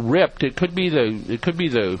it's not ripped, it could be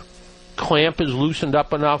the clamp is loosened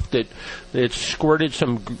up enough that it's squirted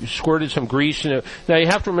some grease. Now you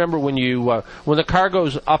have to remember when the car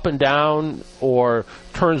goes up and down or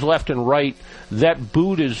turns left and right, that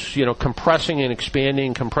boot is compressing and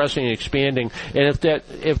expanding, and if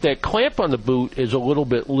that clamp on the boot is a little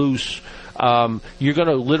bit loose, you're going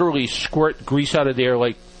to literally squirt grease out of there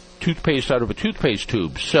like toothpaste out of a toothpaste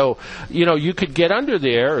tube. So you could get under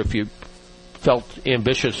there if you felt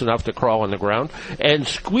ambitious enough to crawl on the ground and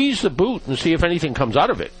squeeze the boot and see if anything comes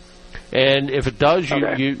out of it. And if it does,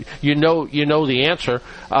 you know the answer.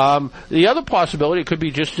 The other possibility, it could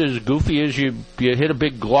be just as goofy as you hit a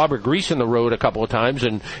big glob of grease in the road a couple of times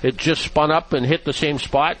and it just spun up and hit the same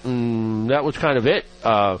spot, and that was kind of it.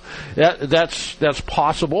 That's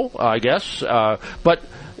possible, I guess. But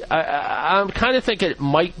I'm kind of thinking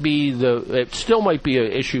it still might be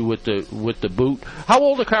an issue with the boot. How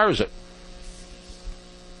old a car is it?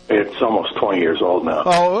 It's almost 20 years old now.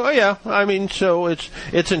 Oh, yeah. I mean, so it's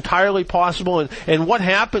entirely possible. And what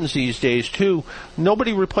happens these days, too,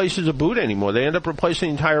 nobody replaces a boot anymore. They end up replacing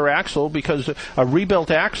the entire axle because a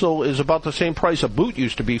rebuilt axle is about the same price a boot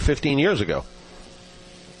used to be 15 years ago.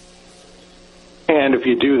 And if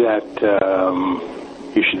you do that,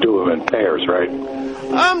 you should do them in pairs, right?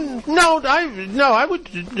 I would.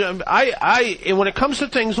 When it comes to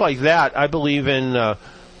things like that, I believe in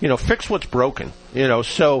fix what's broken.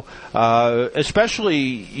 So especially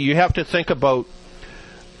you have to think about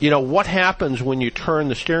what happens when you turn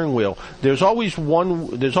the steering wheel. There's always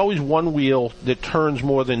one wheel that turns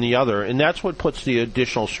more than the other, and that's what puts the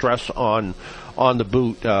additional stress on the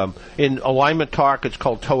boot. In alignment talk, it's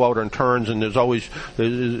called toe out and turns, and it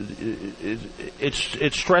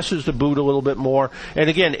stresses the boot a little bit more. And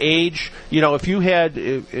again, age. If you had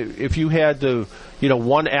the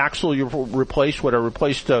one axle you replaced, would I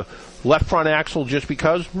replace the left front axle just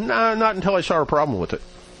because? Nah, not until I saw a problem with it.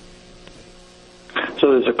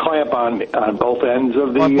 So there's a clamp on both ends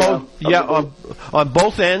of the on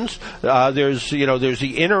both ends. There's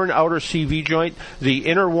the inner and outer CV joint. The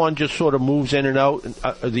inner one just sort of moves in and out.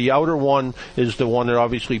 The outer one is the one that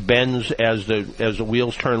obviously bends as the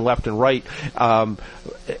wheels turn left and right.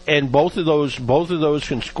 And both of those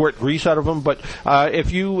can squirt grease out of them. But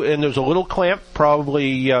there's a little clamp,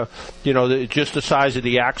 probably just the size of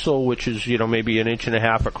the axle, which is maybe 1.5 inches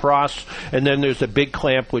across. And then there's the big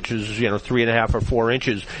clamp, which is 3.5 or 4 4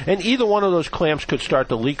 inches. And either one of those clamps could start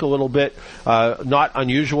to leak a little bit. Not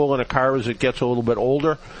unusual in a car as it gets a little bit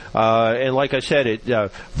older. And like I said,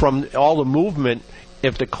 from all the movement,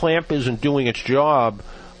 if the clamp isn't doing its job,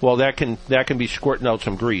 well, that can be squirting out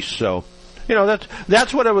some grease. So,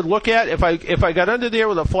 that's what I would look at. If I got under there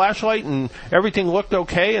with a flashlight and everything looked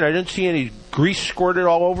okay and I didn't see any grease squirted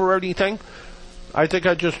all over anything, I think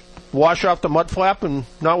I'd just wash off the mud flap and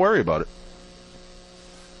not worry about it.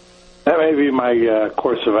 That may be my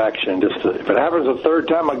course of action. Just if it happens a third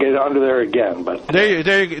time, I'll get under there again. But there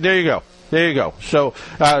you go. There you go. So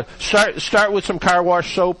start with some car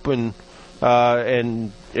wash soap and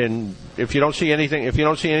if you don't see anything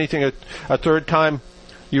a third time,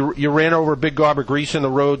 you ran over a big gob of grease in the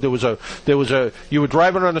road. You were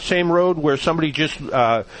driving on the same road where somebody just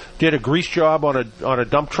did a grease job on a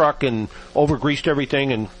dump truck and over greased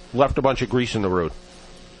everything and left a bunch of grease in the road.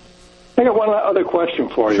 I got one other question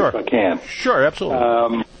for you, sure, if I can. Sure, absolutely.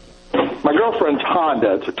 My girlfriend's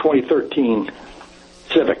Honda, it's a 2013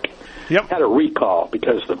 Civic, had a recall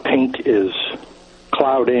because the paint is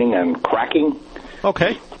clouding and cracking.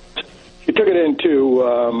 Okay. She took it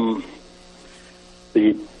into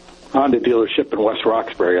the Honda dealership in West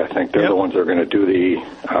Roxbury, I think. They're the ones that are going to do the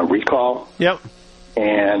recall. Yep.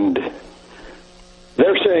 And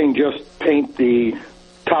they're saying just paint the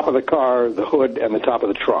top of the car, the hood, and the top of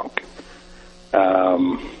the trunk.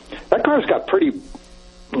 That car's got pretty,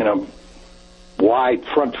 wide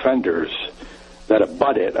front fenders that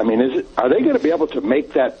abut it. I mean, are they going to be able to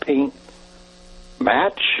make that paint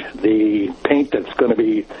match the paint that's going to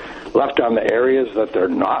be left on the areas that they're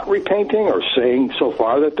not repainting, or saying so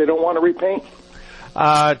far that they don't want to repaint?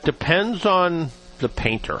 Depends on the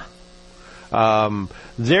painter.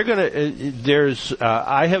 They're gonna.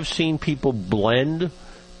 I have seen people blend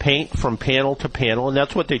paint from panel to panel, and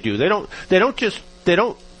that's what they do. They don't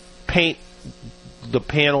paint the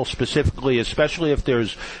panel specifically, especially if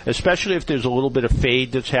there's a little bit of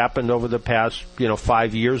fade that's happened over the past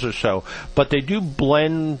 5 years or so. But they do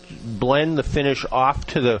blend the finish off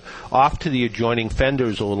to the adjoining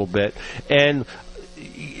fenders a little bit. And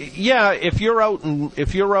yeah, if you're out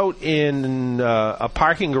in a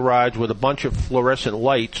parking garage with a bunch of fluorescent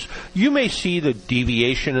lights, you may see the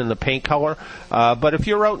deviation in the paint color. But if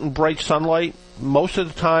you're out in bright sunlight, most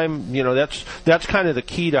of the time, that's kind of the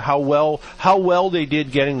key to how well they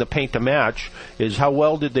did getting the paint to match, is how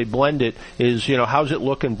well did they blend it, is how's it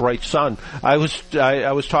look in bright sun. I was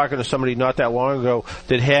talking to somebody not that long ago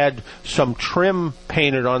that had some trim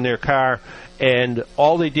painted on their car, and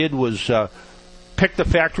all they did was pick the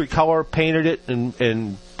factory color, painted it,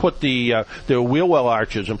 and put the wheel well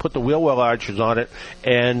arches on it,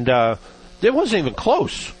 and it wasn't even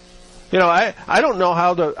close. I don't know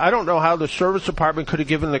how the service department could have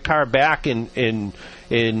given the car back in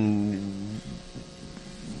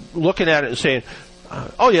looking at it and saying,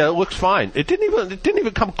 oh yeah, it looks fine. It didn't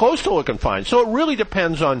even come close to looking fine. So it really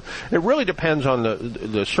depends on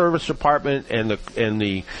the service department and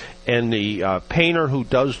the painter who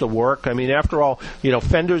does the work. I mean, after all,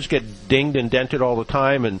 fenders get dinged and dented all the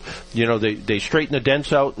time, and they straighten the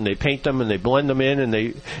dents out and they paint them and they blend them in, and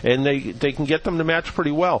they can get them to match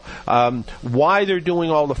pretty well. Why they're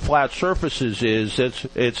doing all the flat surfaces is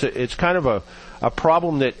it's kind of a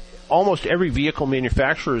problem that almost every vehicle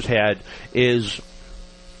manufacturer has had, is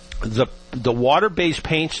the water-based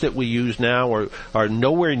paints that we use now are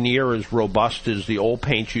nowhere near as robust as the old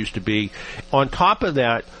paints used to be. On top of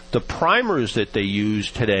that, the primers that they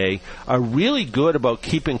use today are really good about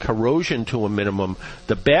keeping corrosion to a minimum.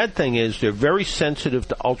 The bad thing is they're very sensitive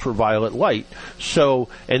to ultraviolet light. So,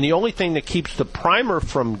 and the only thing that keeps the primer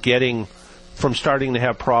from starting to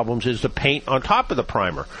have problems is the paint on top of the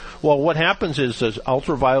primer. Well, what happens is as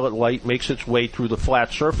ultraviolet light makes its way through the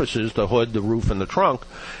flat surfaces, the hood, the roof, and the trunk,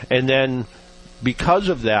 and then because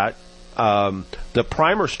of that, the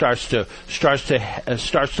primer starts to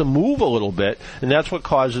move a little bit, and that's what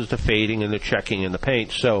causes the fading and the checking in the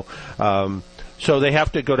paint. So they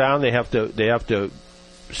have to go down. They have to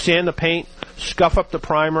sand the paint, scuff up the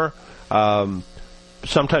primer.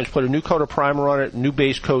 Sometimes put a new coat of primer on it, new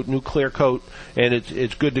base coat, new clear coat, and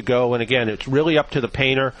it's good to go. And again, it's really up to the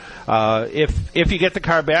painter. If you get the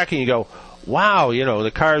car back and you go, wow,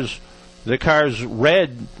 the car's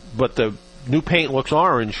red, but the new paint looks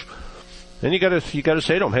orange, then you got to say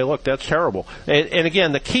to them, hey, look, that's terrible. And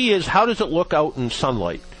again, the key is, how does it look out in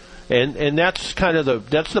sunlight? And that's kind of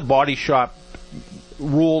that's the body shop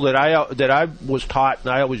rule that I was taught, and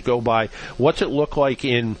I always go by: what's it look like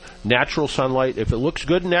in natural sunlight? If it looks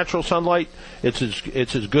good in natural sunlight, it's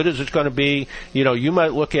as good as it's going to be. You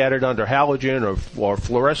might look at it under halogen or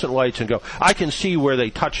fluorescent lights and go, I can see where they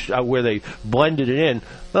touched, where they blended it in.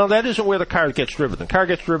 No, that isn't where the car gets driven. The car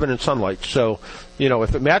gets driven in sunlight. So,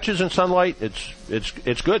 if it matches in sunlight,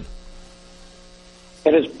 it's good.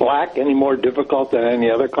 And is black any more difficult than any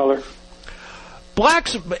other color?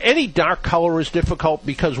 Any dark color is difficult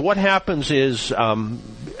because what happens is,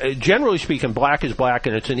 generally speaking, black is black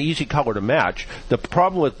and it's an easy color to match. The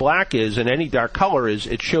problem with black is, and any dark color is,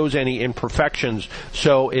 it shows any imperfections.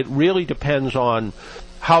 So it really depends on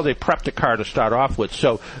how they prep the car to start off with.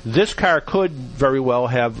 So this car could very well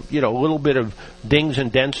have, a little bit of dings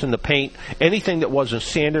and dents in the paint. Anything that wasn't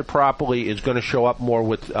sanded properly is going to show up more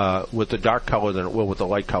with the dark color than it will with the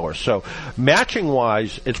light color. So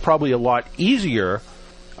matching-wise, it's probably a lot easier,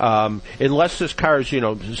 unless this car's,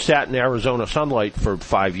 sat in Arizona sunlight for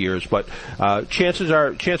 5 years. But chances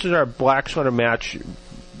are black's going to match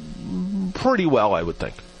pretty well, I would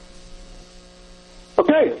think.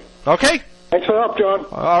 Okay. Thanks for the help, John.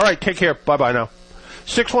 All right, take care. Bye-bye now.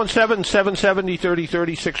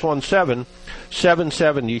 617-770-3030,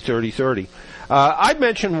 617-770-3030. I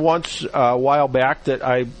mentioned once a while back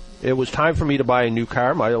that it was time for me to buy a new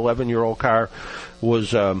car. My 11-year-old car was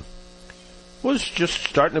just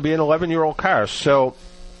starting to be an 11-year-old car. So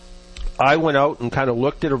I went out and kind of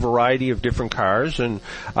looked at a variety of different cars, and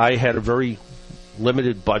I had a very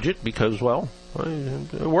limited budget because, well,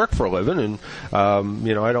 I work for a living, and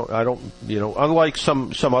I don't, unlike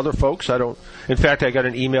some other folks, I don't. In fact, I got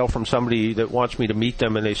an email from somebody that wants me to meet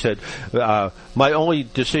them, and they said, my only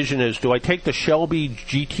decision is, do I take the Shelby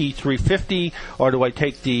GT350 or do I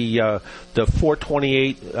take the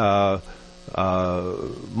 428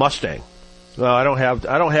 Mustang? Well, I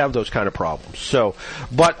don't have those kind of problems. So,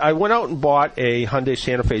 but I went out and bought a Hyundai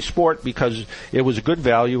Santa Fe Sport because it was a good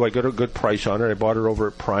value. I got a good price on it. I bought it over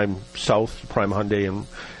at Prime Hyundai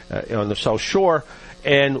on the South Shore.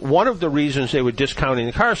 And one of the reasons they were discounting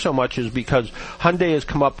the car so much is because Hyundai has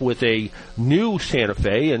come up with a new Santa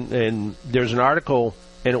Fe, and there's an article,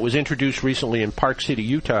 and it was introduced recently in Park City,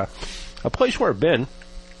 Utah, a place where I've been.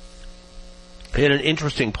 In an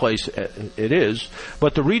interesting place it is,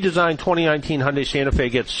 but the redesigned 2019 Hyundai Santa Fe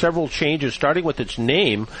gets several changes, starting with its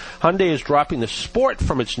name. Hyundai is dropping the Sport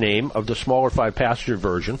from its name of the smaller 5-passenger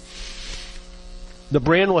version. The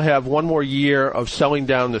brand will have one more year of selling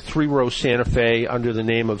down the 3-row Santa Fe under the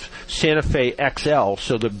name of Santa Fe XL,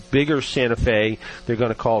 so the bigger Santa Fe they're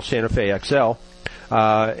going to call Santa Fe XL.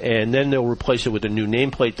 And then they'll replace it with a new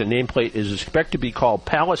nameplate. The nameplate is expected to be called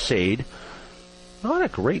Palisade. Not a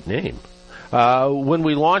great name. When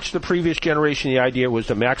we launched the previous generation, the idea was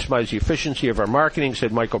to maximize the efficiency of our marketing,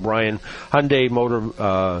 said Mike O'Brien, Hyundai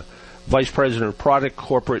Motor Vice President of Product,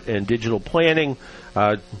 Corporate, and Digital Planning.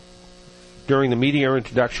 During the media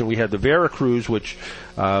introduction, we had the Veracruz, which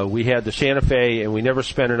we had the Santa Fe, and we never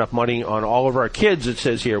spent enough money on all of our kids, it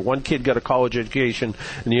says here. One kid got a college education,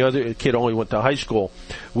 and the other kid only went to high school.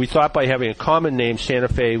 We thought by having a common name, Santa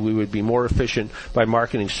Fe, we would be more efficient by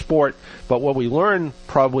marketing Sport. But what we learned,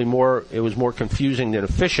 it was more confusing than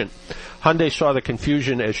efficient. Hyundai saw the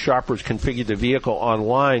confusion as shoppers configured the vehicle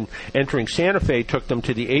online. Entering Santa Fe took them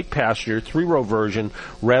to the 8-passenger, 3-row version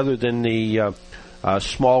rather than the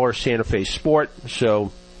smaller Santa Fe Sport.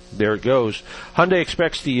 So there it goes. Hyundai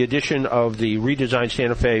expects the addition of the redesigned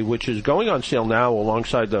Santa Fe, which is going on sale now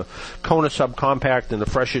alongside the Kona Subcompact and the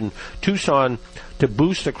freshened Tucson, to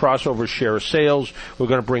boost the crossover share of sales. We're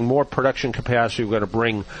going to bring more production capacity. We're going to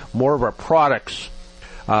bring more of our products.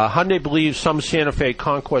 Hyundai believes some Santa Fe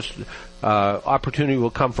conquest opportunity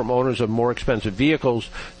will come from owners of more expensive vehicles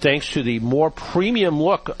thanks to the more premium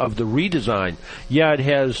look of the redesign. Yeah, it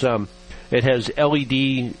has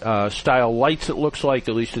LED style lights, it looks like,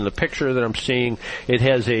 at least in the picture that I'm seeing. It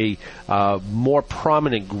has a more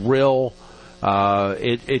prominent grille.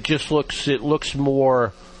 It looks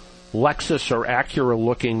more Lexus or Acura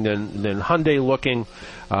looking than Hyundai looking.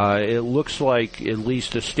 It looks like at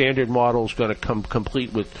least the standard model is going to come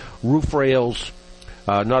complete with roof rails,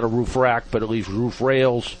 not a roof rack, but at least roof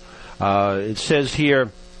rails. It says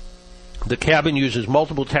here the cabin uses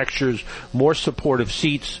multiple textures, more supportive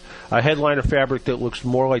seats, a headliner fabric that looks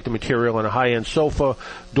more like the material on a high-end sofa,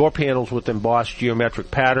 door panels with embossed geometric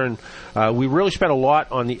pattern. We really spent a lot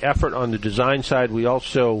on the effort on the design side. We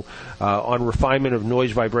also, on refinement of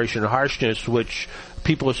noise, vibration, and harshness, which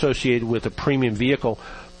people associate with a premium vehicle.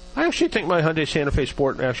 I actually think my Hyundai Santa Fe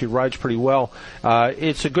Sport actually rides pretty well.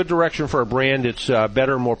 It's a good direction for a brand. It's a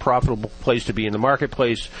better, more profitable place to be in the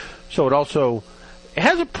marketplace. So it also it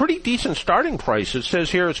has a pretty decent starting price. It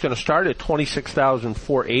says here it's going to start at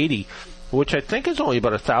 $26,480, which I think is only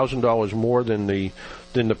about $1,000 more than the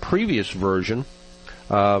previous version.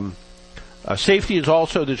 Safety is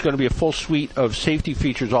also, there's going to be a full suite of safety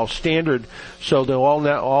features, all standard, so they'll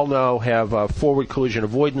all now have forward collision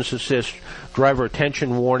avoidance assist, driver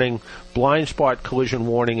attention warning, blind spot collision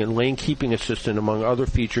warning, and lane keeping assistant, among other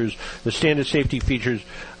features. The standard safety features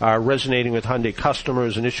are resonating with Hyundai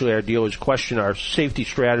customers. Initially, our dealers questioned our safety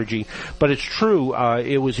strategy, but it's true.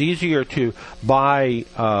 It was easier to buy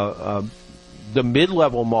the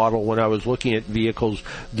mid-level model when I was looking at vehicles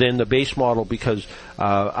than the base model, because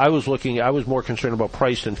I was more concerned about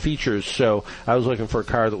price than features, so I was looking for a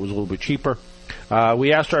car that was a little bit cheaper.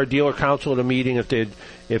 We asked our dealer council at a meeting if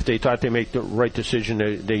they thought they make the right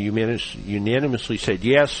decision. They unanimously said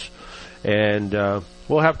yes, and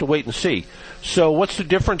we'll have to wait and see. So what's the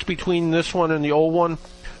difference between this one and the old one?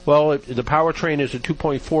 Well, the powertrain is a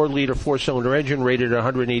 2.4-liter four-cylinder engine rated at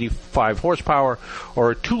 185 horsepower, or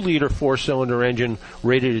a 2-liter four-cylinder engine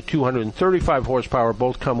rated at 235 horsepower.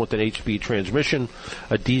 Both come with an 8-speed transmission.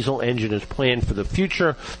 A diesel engine is planned for the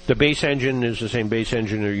future. The base engine is the same base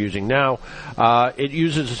engine they're using now. It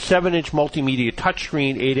uses a 7-inch multimedia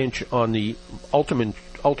touchscreen, 8-inch on the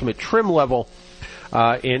ultimate trim level,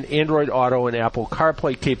 and Android Auto and Apple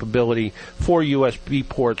CarPlay capability. 4 USB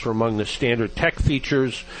ports are among the standard tech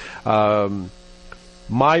features.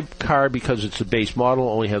 My car, because it's a base model,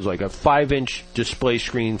 only has like a 5-inch display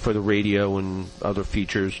screen for the radio and other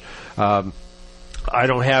features. I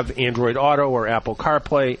don't have Android Auto or Apple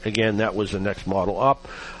CarPlay. Again, that was the next model up.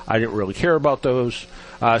 I didn't really care about those.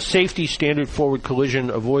 Safety, standard forward collision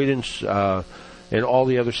avoidance, and all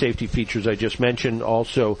the other safety features I just mentioned.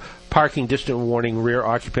 Also, parking distance warning, rear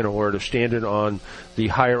occupant alert are standard on the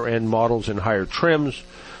higher-end models and higher trims.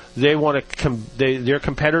 They want to their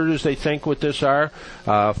competitors, they think, with this are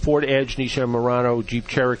Ford Edge, Nissan Murano, Jeep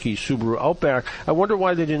Cherokee, Subaru Outback. I wonder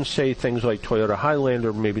why they didn't say things like Toyota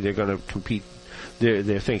Highlander. Maybe they're going to compete.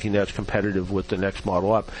 They're thinking that's competitive with the next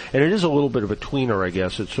model up. And it is a little bit of a tweener, I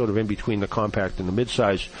guess. It's sort of in between the compact and the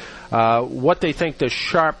midsize. What they think the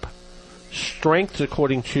sharp strength,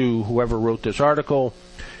 according to whoever wrote this article,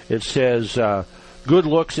 it says good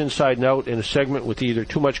looks inside and out in a segment with either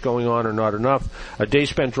too much going on or not enough. A day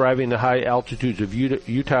spent driving the high altitudes of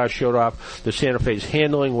Utah showed off the Santa Fe's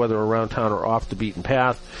handling, whether around town or off the beaten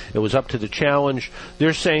path. It was up to the challenge.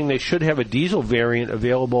 They're saying they should have a diesel variant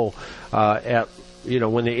available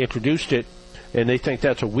when they introduced it, and they think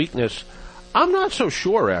that's a weakness. I'm not so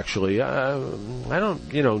sure, actually. I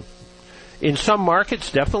don't, in some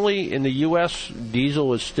markets, definitely in the U.S.,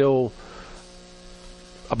 diesel is still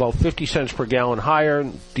about 50 cents per gallon higher.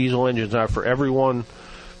 Diesel engines are for everyone.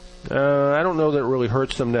 I don't know that it really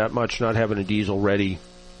hurts them that much not having a diesel ready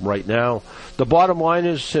right now. The bottom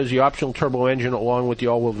line says the optional turbo engine along with the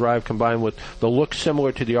all-wheel drive combined with the look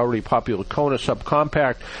similar to the already popular Kona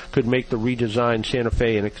subcompact could make the redesigned Santa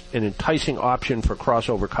Fe an enticing option for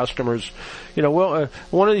crossover customers.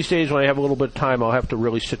 One of these days when I have a little bit of time, I'll have to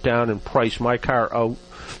really sit down and price my car out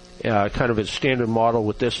kind of as standard model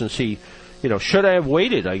with this and see, should I have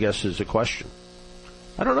waited, I guess is the question.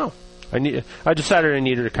 I don't know. I decided I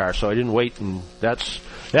needed a car, so I didn't wait, and that's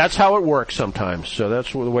how it works sometimes. So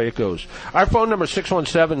that's the way it goes. Our phone number is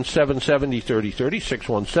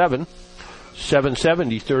 617-770-3030,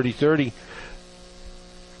 617-770-3030.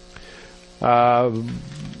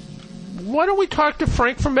 Why don't we talk to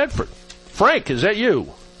Frank from Medford? Frank, is that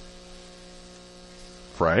you?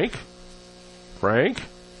 Frank? Where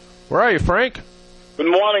are you, Frank?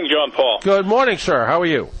 Good morning, John Paul. Good morning, sir. How are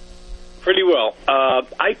you? Pretty well.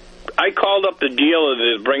 I called up the dealer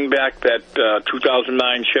to bring back that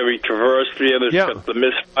 2009 Chevy Traverse there that's got the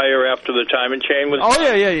misfire after the timing chain was. Oh,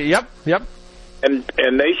 yeah. Yep. And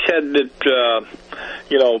they said that,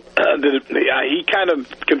 he kind of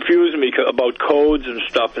confused me about codes and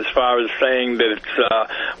stuff as far as saying that it's,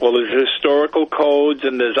 there's historical codes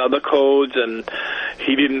and there's other codes, and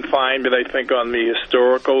he didn't find it, I think, on the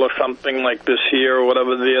historical or something like this here or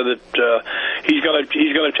whatever there, that he's gonna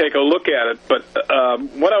take a look at it. But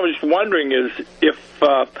what I was wondering is if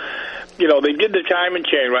they did the timing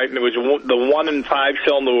chain, right, and it was the 1 and 5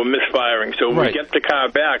 cylinder were misfiring. So when we get the car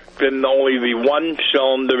back, then only the 1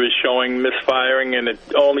 cylinder is showing misfiring, and it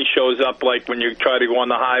only shows up like when you try to go on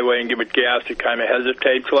the highway and give it gas, it kind of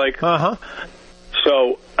hesitates like. Uh-huh.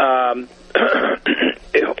 So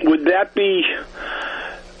would that be...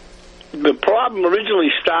 The problem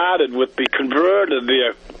originally started with the converter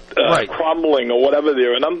there crumbling or whatever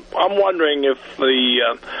there, and I'm wondering if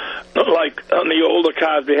the like on the older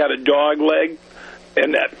cars they had a dog leg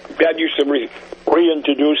And that used to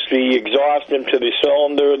reintroduce the exhaust into the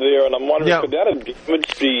cylinder there, and I'm wondering, could that have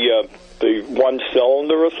damaged the one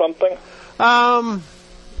cylinder or something?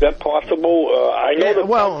 Is that possible? I know the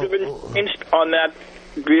plugs have been changed on that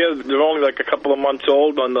gear. They're only like a couple of months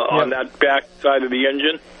old on that back side of the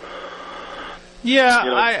engine.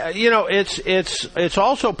 Yeah, it's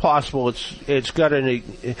also possible it's got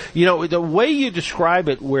the way you describe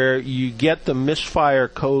it, where you get the misfire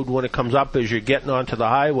code when it comes up as you're getting onto the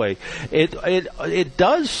highway. It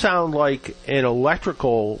does sound like an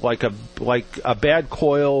electrical, like a bad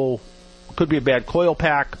coil. Could be a bad coil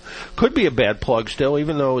pack, could be a bad plug still,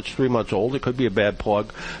 even though it's 3 months old. It could be a bad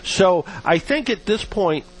plug. So I think at this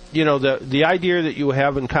point, the idea that you were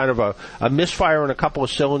having kind of a misfire in a couple of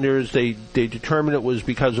cylinders, they determined it was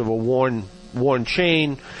because of a worn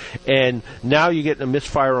chain, and now you're getting a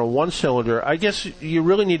misfire on one cylinder. I guess you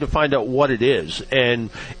really need to find out what it is, and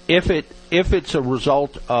if it's a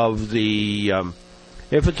result of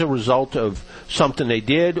something they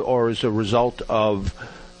did, or is a result of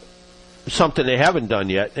something they haven't done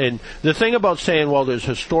yet. And the thing about saying, well, there's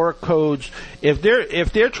historic codes, if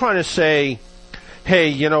they're trying to say,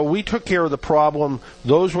 hey, we took care of the problem,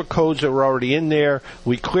 those were codes that were already in there,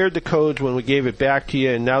 we cleared the codes when we gave it back to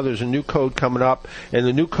you, and now there's a new code coming up, and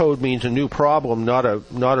the new code means a new problem, not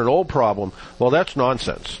an old problem. Well, that's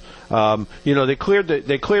nonsense. They cleared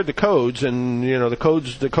the codes, and the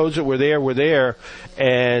codes that were there,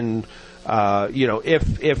 and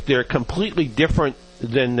if they're completely different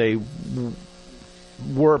than they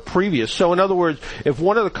were previous. So in other words, if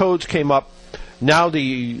one of the codes came up, now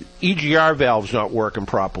the EGR valve's not working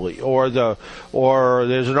properly, or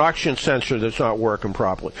there's an oxygen sensor that's not working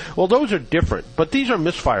properly. Well, those are different, but these are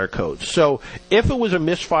misfire codes. So if it was a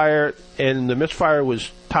misfire and the misfire was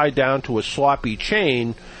tied down to a sloppy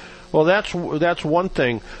chain, well, that's one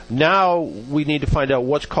thing. Now we need to find out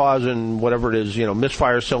what's causing whatever it is,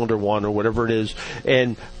 misfire cylinder 1 or whatever it is,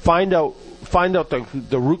 and find out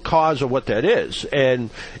the root cause of what that is. And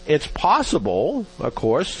it's possible, of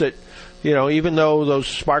course, that even though those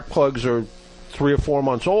spark plugs are 3 or 4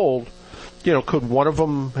 months old, could one of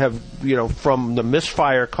them have, from the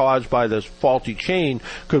misfire caused by this faulty chain,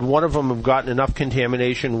 could one of them have gotten enough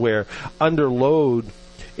contamination where under load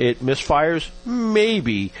it misfires?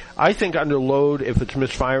 Maybe. I think under load, if it's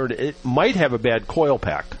misfired, it might have a bad coil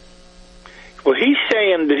pack. Well, he's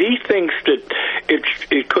saying that he thinks that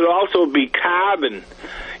it could also be carbon.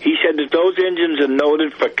 He said that those engines are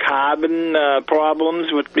noted for carbon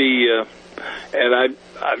problems with the, and I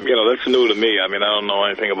that's new to me. I mean, I don't know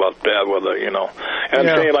anything about that, whether, and I'm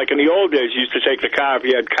saying, like in the old days, you used to take the car, if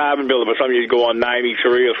you had carbon buildup or something, you'd go on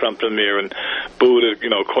 93 or something there and boot it,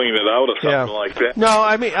 clean it out or something like that. No,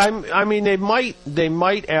 I mean, they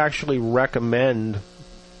might actually recommend,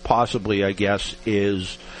 possibly, I guess,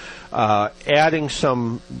 is adding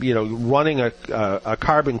some, running a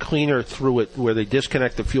carbon cleaner through it where they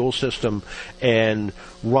disconnect the fuel system and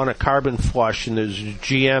run a carbon flush. And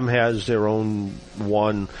GM has their own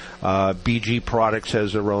one, BG Products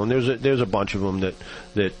has their own. There's a bunch of them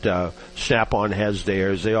that Snap-on has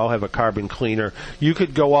theirs. They all have a carbon cleaner. You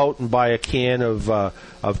could go out and buy a can of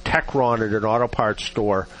Techron at an auto parts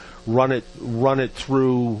store. Run it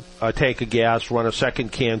through a tank of gas, run a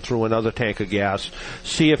second can through another tank of gas,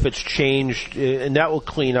 see if it's changed, and that will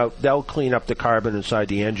clean up the carbon inside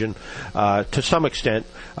the engine to some extent.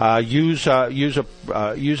 Use a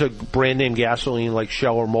brand name gasoline like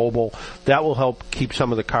Shell or Mobil. That will help keep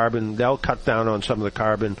some of the carbon. That'll cut down on some of the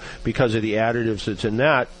carbon because of the additives that's in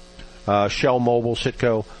that. Shell, Mobil,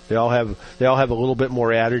 Citgo, they all have a little bit more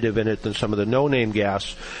additive in it than some of the no-name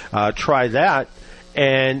gas. Try that.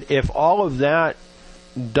 And if all of that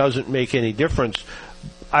doesn't make any difference,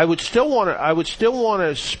 I would still want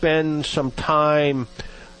to spend some time,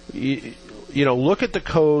 look at the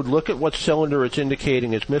code, look at what cylinder it's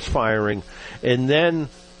indicating it's misfiring, and then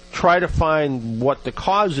try to find what the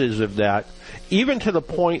cause is of that, even to the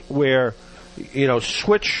point where,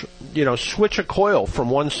 switch a coil from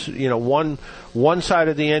one side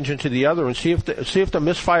of the engine to the other and see if the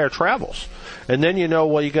misfire travels. And then you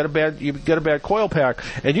got a bad coil pack,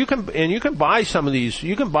 and you can buy some of these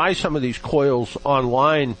coils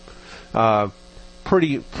online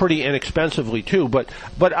pretty inexpensively too. But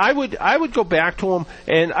I would go back to them,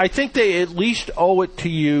 and I think they at least owe it to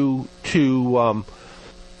you to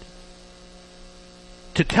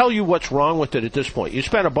tell you what's wrong with it at this point. You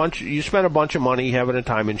spent a bunch of money having a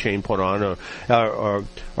timing chain put on, or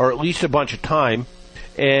at least a bunch of time,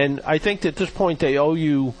 and I think that at this point they owe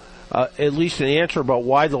you at least an answer about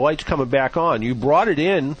why the light's coming back on. You brought it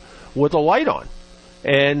in with a light on,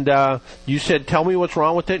 and you said, "Tell me what's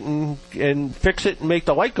wrong with it and fix it and make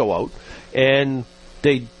the light go out." And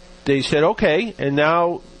they said, "Okay," and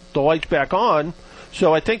now the light's back on.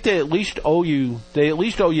 So I think they at least owe you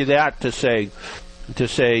that to say,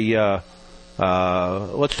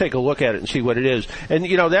 let's take a look at it and see what it is. And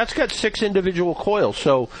that's got 6 individual coils.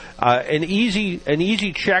 So an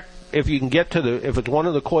easy check, if you can get to if it's one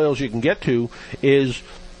of the coils you can get to, is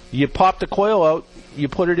you pop the coil out, you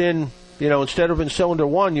put it in, instead of in cylinder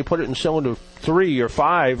 1, you put it in cylinder 3 or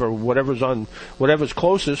 5 or whatever's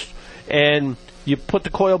closest, and you put the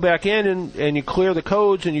coil back in and you clear the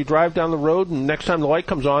codes and you drive down the road, and next time the light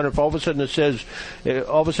comes on, if all of a sudden it says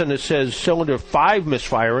cylinder 5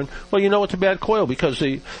 misfiring, well, it's a bad coil because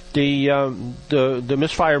the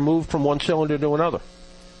misfire moved from one cylinder to another.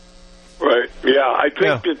 Right. Yeah, I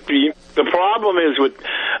think that the problem is with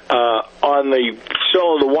on the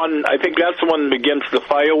cylinder 1. I think that's the one against the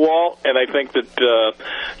firewall, and I think that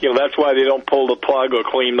that's why they don't pull the plug or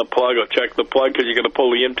clean the plug or check the plug, because you got to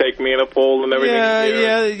pull the intake manifold and everything.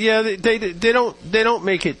 Yeah. They don't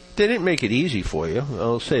make it. They didn't make it easy for you.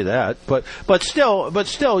 I'll say that. But still,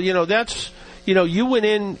 that's you went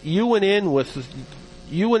in with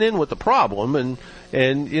the problem and.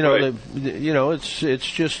 Right.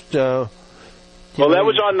 It's just. Well, that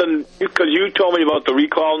was on because you told me about the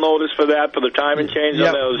recall notice for the timing change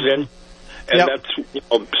on those in, and that's the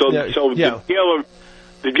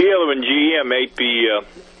dealer in GM ate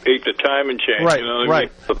the timing change. Right, you know what I mean?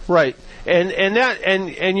 Right.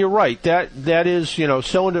 And you're right. That is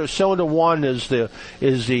cylinder 1 is the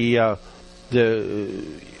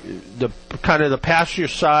kind of the passenger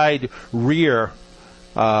side rear.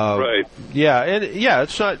 Right. Yeah, and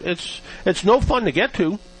it's no fun to get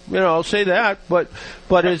to. I'll say that, but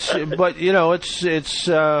it's and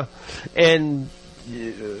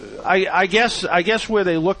I guess where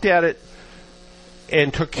they looked at it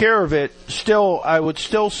and took care of it. Still, I would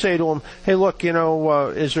still say to them, "Hey, look,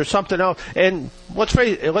 is there something else?" And let's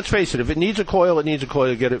face it. If it needs a coil, it needs a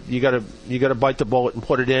coil. You got to bite the bullet and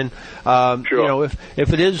put it in. Sure.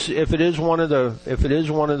 If it is one of the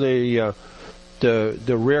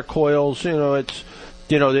rear coils,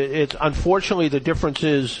 it's unfortunately the difference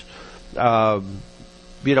is, to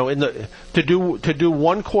do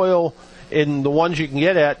one coil in the ones you can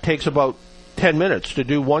get at takes about 10 minutes. To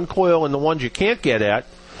do one coil in the ones you can't get at,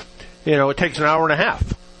 it takes an hour and a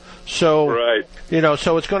half. So, right.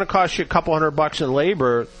 So it's going to cost you a couple $100 in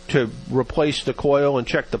labor to replace the coil and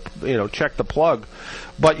check the plug.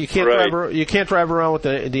 But you can't drive around with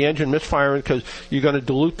the engine misfiring, because you're going to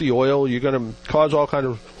dilute the oil. You're going to cause all kind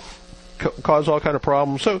of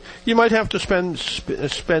problems. So you might have to spend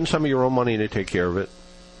some of your own money to take care of it.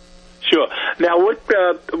 Sure. Now, what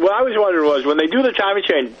I was wondering was, when they do the timing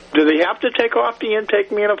change, do they have to take off the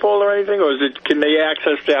intake manifold or anything, or can they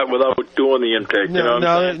access that without doing the intake?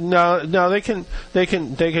 No. They can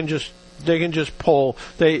just pull.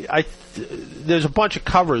 There's a bunch of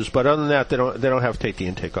covers, but other than that, they don't have to take the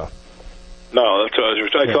intake off. No, that's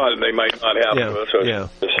what I thought they might not have to.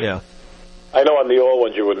 Yeah. I know on the old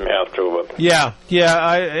ones you wouldn't have to, but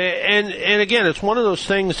and again, it's one of those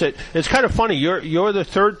things that it's kind of funny. You're the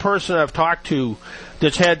third person I've talked to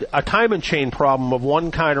that's had a timing chain problem of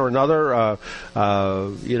one kind or another,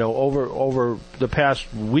 over the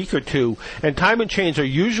past week or two. And timing chains are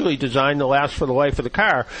usually designed to last for the life of the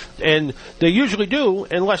car, and they usually do,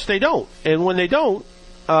 unless they don't. And when they don't,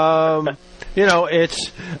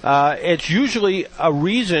 it's usually a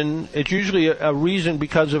reason. It's usually a reason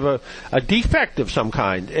because of a defect of some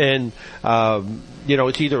kind, and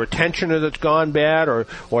it's either a tensioner that's gone bad or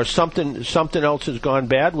something else has gone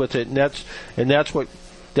bad with it, and that's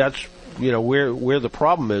where the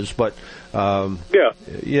problem is. But It's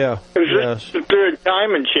the third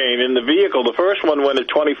timing chain in the vehicle. The first one went at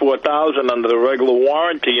 $24,000 under the regular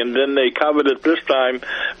warranty, and then they covered it this time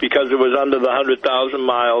because it was under the 100,000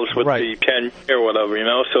 miles with the 10 year or whatever.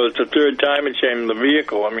 So it's the third timing chain in the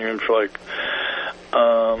vehicle. I mean, it's like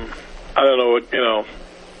I don't know what.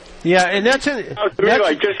 Yeah, and that's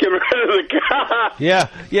like just get rid of the car. Yeah,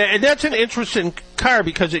 and that's an interesting car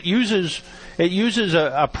because it uses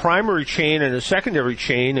a primary chain and a secondary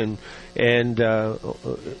chain, and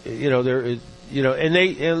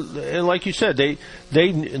like you said, they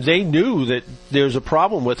knew that there's a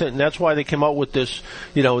problem with it, and that's why they came out with this.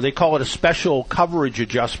 They call it a special coverage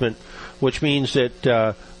adjustment, which means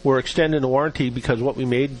that we're extending the warranty because what we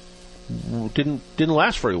made didn't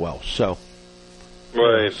last very well. So.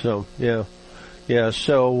 Right. So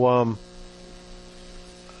So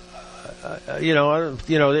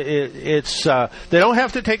it's they don't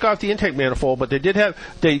have to take off the intake manifold, but they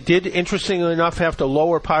did interestingly enough have to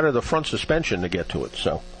lower part of the front suspension to get to it.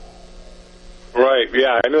 So. Right.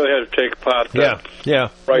 Yeah, I knew they had to take apart that. Yeah.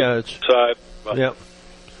 Right side. But,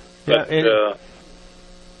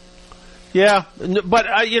 but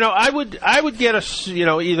I would get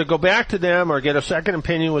either go back to them or get a second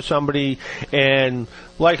opinion with somebody, and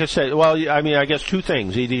like I said, I guess two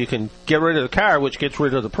things: either you can get rid of the car, which gets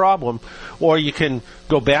rid of the problem, or you can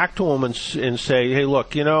go back to them and say, hey,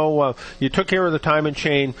 look, you took care of the timing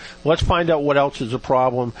chain. Let's find out what else is a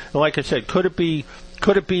problem. And like I said, could it be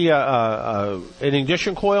an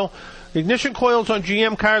ignition coil? Ignition coils on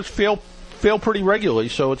GM cars fail pretty regularly,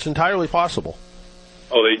 so it's entirely possible.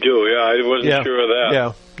 Oh, they do. Yeah, I wasn't sure of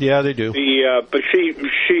that. Yeah, they do. But she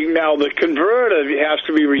now the converter has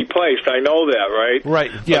to be replaced. I know that, right?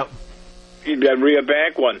 Right. Yeah. That rear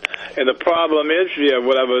bank one, and the problem is,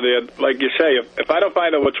 whatever. Like you say, if I don't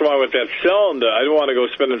find out what's wrong with that cylinder, I don't want to go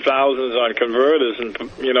spending thousands on converters, and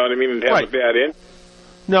you know what I mean, and have a bad engine.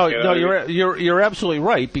 No, you're absolutely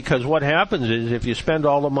right, because what happens is if you spend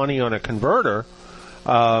all the money on a converter,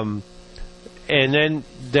 and then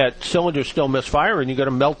that cylinder's still misfiring, you got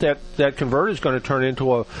to melt that converter is going to turn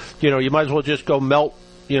into you might as well just go melt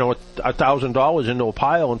 $1,000 into a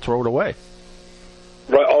pile and throw it away.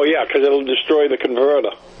 Right. Oh yeah, because it'll destroy the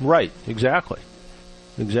converter. Right. Exactly.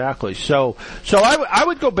 So I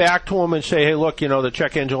would go back to them and say, hey, look, the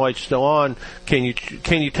check engine light's still on. Can you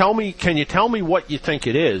tell me what you think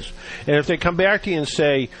it is? And if they come back to you and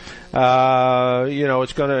say,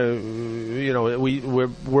 it's gonna,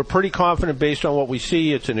 we're pretty confident based on what we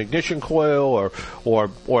see, it's an ignition coil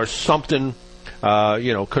or something.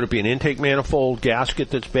 Could it be an intake manifold gasket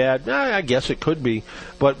that's bad? I guess it could be,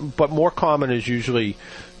 but more common is usually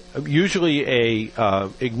a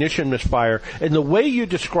ignition misfire. And the way you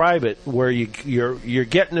describe it, where you're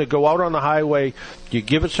getting to go out on the highway, you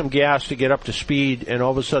give it some gas to get up to speed, and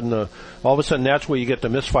all of a sudden that's where you get the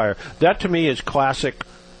misfire. That to me is classic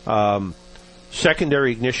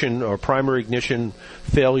secondary ignition or primary ignition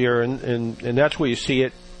failure, and that's where you see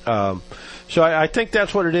it. So I think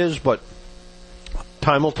that's what it is, but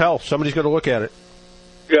time will tell. Somebody's got to look at it.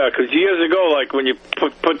 Yeah, because years ago, like when you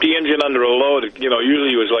put the engine under a load,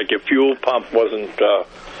 usually it was like your fuel pump wasn't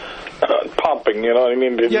pumping. You know what I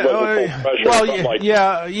mean? It wasn't full pressure,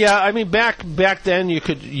 I mean, back then you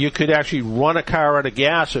could actually run a car out of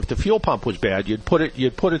gas if the fuel pump was bad. You'd put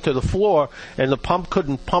it to the floor, and the pump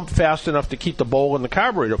couldn't pump fast enough to keep the bowl and the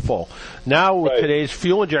carburetor full. Now with today's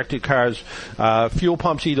fuel injected cars, fuel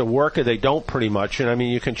pumps either work or they don't, pretty much. And I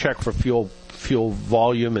mean, you can check for fuel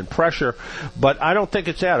volume and pressure, but I don't think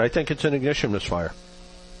it's that. I think it's an ignition misfire.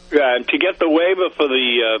 Yeah, and to get the waiver for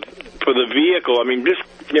the vehicle, I mean,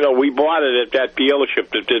 we bought it at that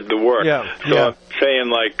dealership that did the work. I'm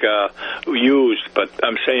saying used, but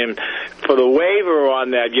I'm saying for the waiver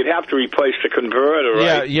on that, you'd have to replace the converter,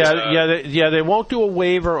 right? They won't do a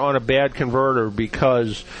waiver on a bad converter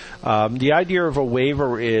because the idea of a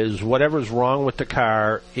waiver is whatever's wrong with the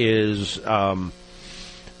car is.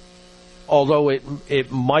 Although it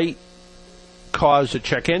might cause a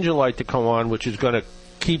check engine light to come on, which is going to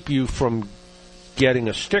keep you from getting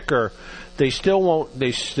a sticker, they still won't.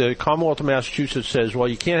 The Commonwealth of Massachusetts says, well,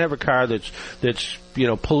 you can't have a car that's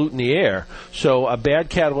polluting the air. So a bad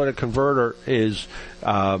catalytic converter is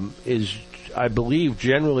I believe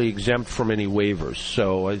generally exempt from any waivers.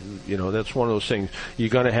 So that's one of those things you're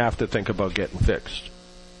going to have to think about getting fixed.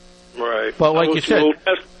 Right. But like you said, we'll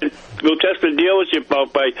test the dealership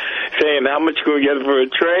out by saying how much can we get for a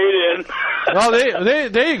trade-in. Well, there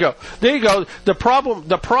you go. There you go. The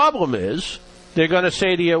problem is they're going to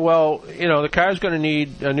say to you, well, the car's going to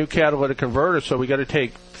need a new catalytic converter, so we got to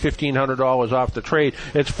take $1,500 off the trade.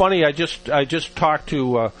 It's funny. I just talked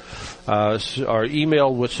to or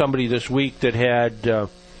emailed with somebody this week that had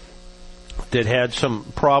some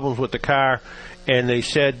problems with the car, and they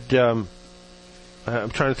said.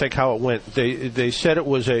 I'm trying to think how it went. They said it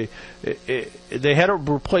was they had to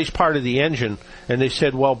replace part of the engine, and they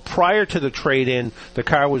said, well, prior to the trade-in, the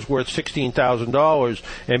car was worth $16,000,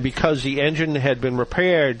 and because the engine had been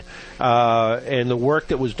repaired and the work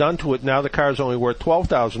that was done to it, now the car is only worth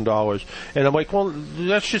 $12,000. And I'm like, well,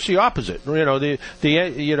 that's just the opposite. There's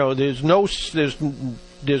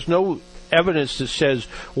no evidence that says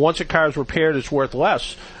once a car is repaired, it's worth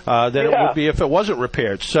less than it would be if it wasn't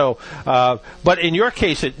repaired. So, but in your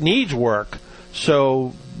case, it needs work.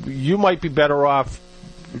 So you might be better off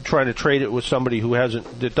trying to trade it with somebody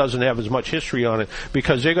that doesn't have as much history on it,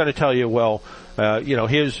 because they're going to tell you, well,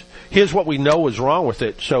 here's what we know is wrong with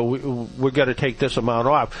it, so we're going to take this amount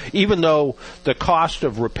off, even though the cost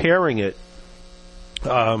of repairing it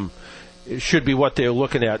should be what they're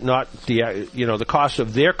looking at, not the cost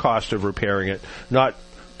of repairing it, not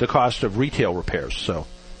the cost of retail repairs. So.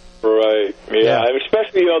 Right. Yeah. And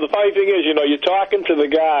especially, the funny thing is, you're talking to the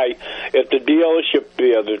guy at the dealership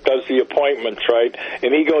there that does the appointments, right?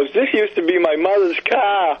 And he goes, "This used to be my mother's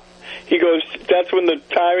car." He goes, "That's when the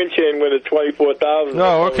timing chain went at $24,000.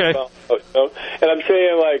 Oh, okay. And I'm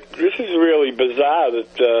saying, this is really bizarre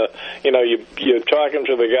that, you're talking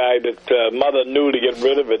to the guy that mother knew to get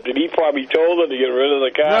rid of it. Did he probably told her to get rid of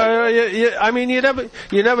the car? I mean, you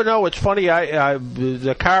never know. It's funny.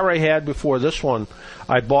 The car I had before this one,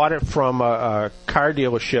 I bought it from a car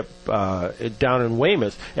dealership down in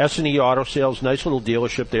Weymouth, S&E Auto Sales, nice little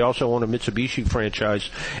dealership. They also own a Mitsubishi franchise.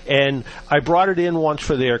 And I brought it in once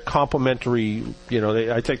for their complimentary,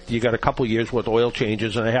 I think you got a couple years worth of oil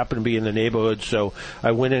changes, and I happened to be in the neighborhood, so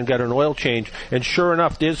I went in and got an oil change. And sure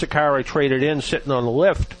enough, there's the car I traded in sitting on the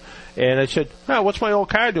lift. And I said, "Oh, what's my old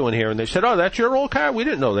car doing here?" And they said, "Oh, that's your old car? We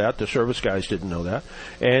didn't know that. The service guys didn't know that."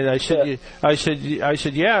 And I said,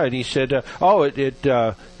 "Yeah." And he said, it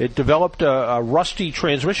developed a rusty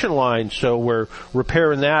transmission line, so we're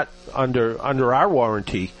repairing that under our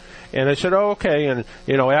warranty." And I said, "Oh, okay." And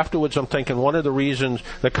afterwards, I'm thinking one of the reasons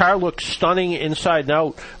the car looked stunning inside and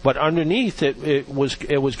out, but underneath it was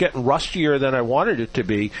getting rustier than I wanted it to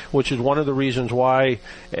be, which is one of the reasons why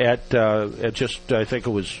I think it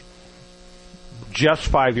was just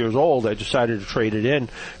 5 years old, I decided to trade it in,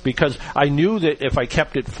 because I knew that if I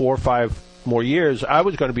kept it 4 or 5 more years, I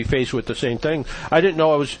was going to be faced with the same thing. I didn't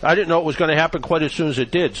know it was going to happen quite as soon as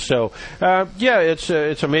it did. So,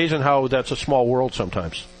 it's amazing how that's a small world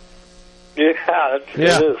sometimes. Yeah,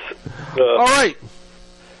 it is. All right.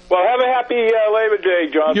 Well, have a happy Labor Day,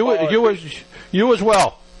 John. You as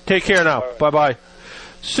well. Take care now. Right. Bye-bye.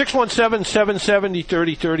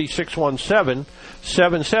 617-770-3030,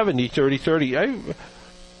 617-770-3030.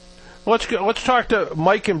 Let's talk to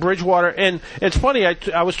Mike in Bridgewater. And it's funny,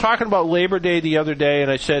 I was talking about Labor Day the other day,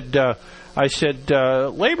 and I said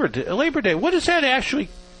Labor Day, what does that actually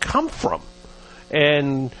come from?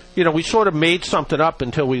 And, we sort of made something up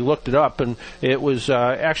until we looked it up, and it was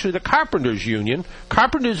actually the Carpenters Union.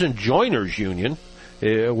 Carpenters and Joiners Union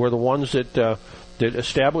were the ones that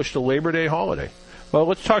established the Labor Day holiday. Well,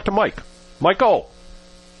 let's talk to Mike. Michael.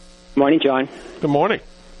 Morning, John. Good morning.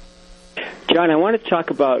 John, I want to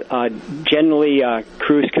talk about generally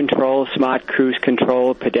cruise control, smart cruise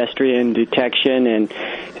control, pedestrian detection, and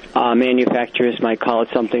manufacturers might call it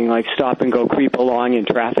something like stop and go, creep along in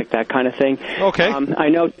traffic, that kind of thing. Okay. I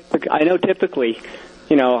know typically,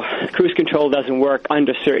 cruise control doesn't work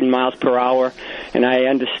under certain miles per hour, and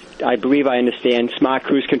I believe I understand smart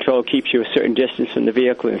cruise control keeps you a certain distance from the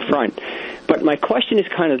vehicle in front. But my question is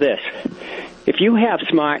kind of this. If you have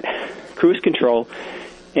smart cruise control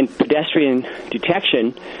and pedestrian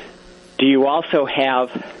detection, do you also have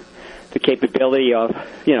the capability of,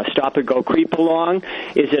 stop and go, creep along?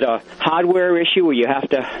 Is it a hardware issue where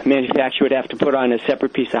manufacturer would have to put on a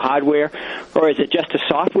separate piece of hardware? Or is it just a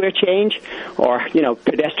software change? Or,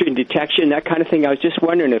 pedestrian detection, that kind of thing? I was just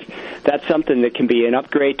wondering if that's something that can be an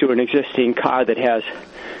upgrade to an existing car that has,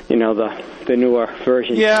 the newer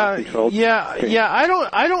version. Yeah.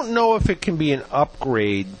 I don't know if it can be an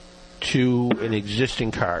upgrade to an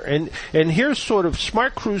existing car. And here's sort of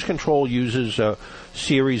smart cruise control uses a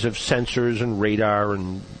series of sensors and radar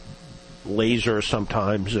and laser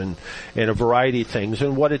sometimes and a variety of things.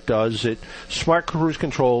 And what it does, smart cruise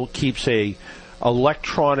control keeps a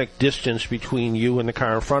electronic distance between you and the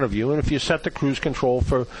car in front of you. And if you set the cruise control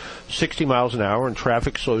for 60 miles an hour and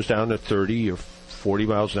traffic slows down to 30 or 40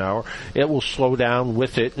 miles an hour, it will slow down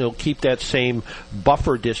with it, and it'll keep that same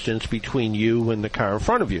buffer distance between you and the car in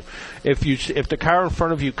front of you. If the car in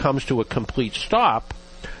front of you comes to a complete stop,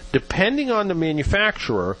 depending on the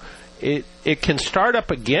manufacturer, it can start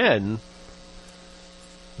up again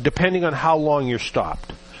depending on how long you're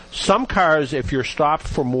stopped. Some cars, if you're stopped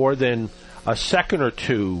for more than a second or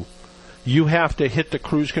two, you have to hit the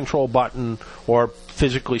cruise control button or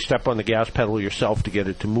physically step on the gas pedal yourself to get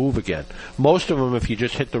it to move again. Most of them, if you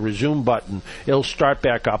just hit the resume button, it'll start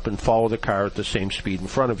back up and follow the car at the same speed in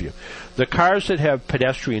front of you. The cars that have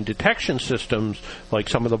pedestrian detection systems, like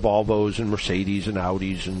some of the Volvos and Mercedes and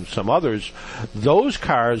Audis and some others, those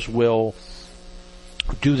cars will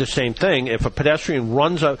do the same thing. If a pedestrian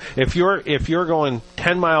runs up, if you're going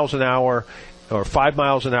 10 miles an hour or 5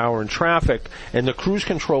 miles an hour in traffic, and the cruise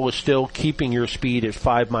control is still keeping your speed at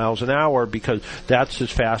 5 miles an hour because that's as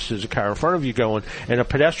fast as a car in front of you going, and a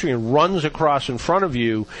pedestrian runs across in front of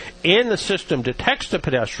you, and the system detects the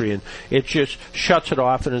pedestrian, it just shuts it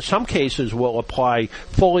off, and in some cases will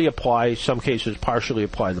fully apply, some cases partially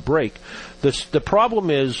apply the brake. The problem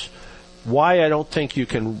is, why I don't think you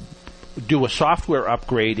can do a software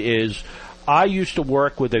upgrade is, I used to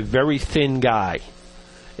work with a very thin guy.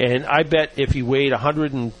 And I bet if he weighed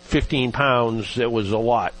 115 pounds, it was a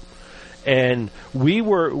lot. And we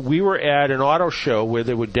were at an auto show where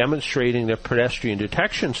they were demonstrating the pedestrian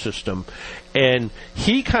detection system, and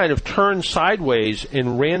he kind of turned sideways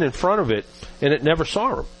and ran in front of it, and it never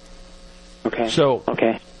saw him. Okay.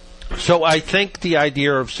 So I think the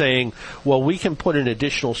idea of saying, well, we can put an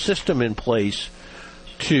additional system in place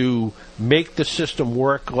to make the system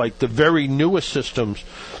work like the very newest systems,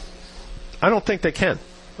 I don't think they can.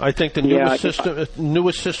 I think the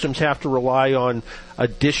newest systems have to rely on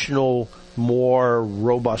additional, more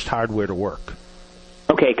robust hardware to work.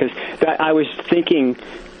 Okay, because I was thinking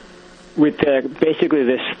with basically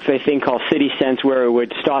this thing called City Sense, where it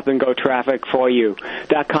would stop and go traffic for you,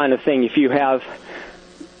 that kind of thing. If you have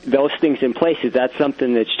those things in place, is that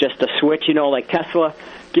something that's just a switch? Like Tesla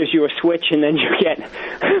gives you a switch, and then you get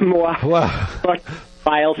more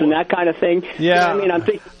files and that kind of thing. Yeah, I mean, I'm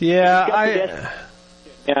thinking. Yeah,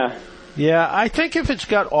 I think if it's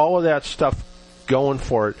got all of that stuff going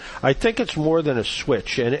for it, I think it's more than a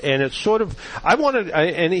switch, and it's sort of,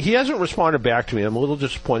 and he hasn't responded back to me. I'm a little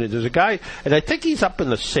disappointed. There's a guy, and I think he's up in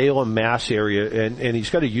the Salem, Mass area, and he's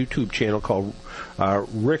got a YouTube channel called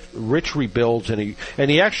Rich Rebuilds, and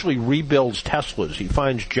he actually rebuilds Teslas. He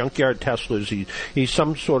finds junkyard Teslas. He's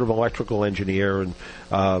some sort of electrical engineer,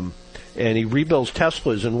 and he rebuilds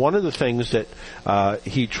Teslas, and one of the things that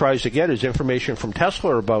he tries to get is information from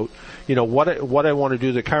Tesla about, what I want to do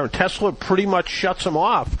to the car. And Tesla pretty much shuts him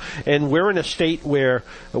off, and we're in a state where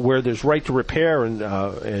there's right to repair,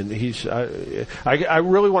 and he's I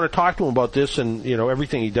really want to talk to him about this and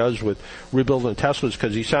everything he does with rebuilding Teslas,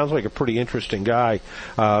 because he sounds like a pretty interesting guy.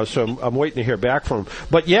 So I'm waiting to hear back from him.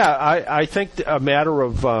 But yeah, I think a matter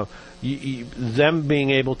of them being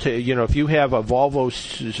able to, if you have a Volvo,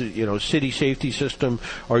 city safety system,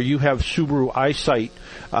 or you have Subaru EyeSight,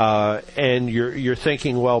 and you're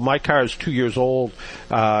thinking, well, my car is 2 years old,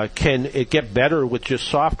 can it get better with just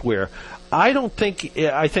software? I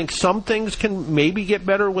think some things can maybe get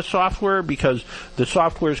better with software because the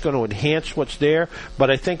software is going to enhance what's there, but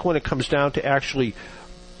I think when it comes down to actually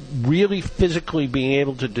really physically being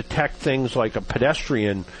able to detect things like a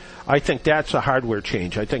pedestrian, I think that's a hardware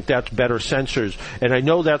change. I think that's better sensors. And I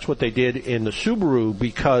know that's what they did in the Subaru,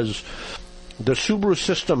 because the Subaru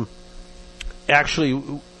system actually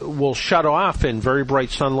will shut off in very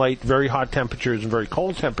bright sunlight, very hot temperatures, and very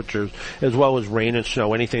cold temperatures, as well as rain and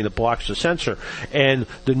snow, anything that blocks the sensor. And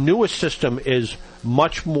the newest system is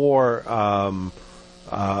much more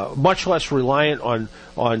much less reliant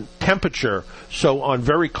on temperature. So on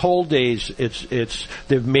very cold days,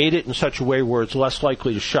 they've made it in such a way where it's less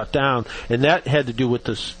likely to shut down, and that had to do with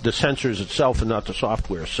the sensors itself and not the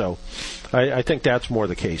software. So I think that's more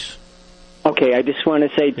the case. Okay, I just want to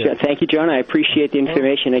say thank you, John. I appreciate the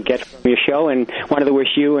information I get from your show, and wanted to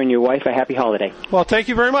wish you and your wife a happy holiday. Well, thank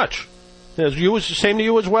you very much. Same to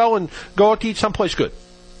you as well, and go out to eat someplace good.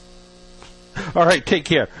 All right, take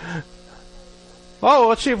care. Oh,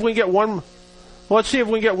 let's see if we can get one. Let's see if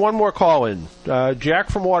we can get one more call in. Jack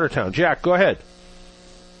from Watertown. Jack, go ahead.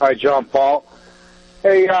 Hi, John Paul.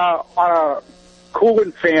 Hey, on a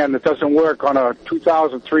coolant fan that doesn't work on a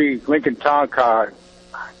 2003 Lincoln Town Car,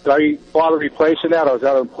 do I bother replacing that, or is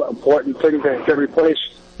that an important thing to get replaced?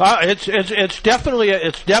 It's definitely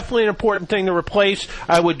an important thing to replace.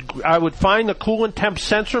 I would find the coolant temp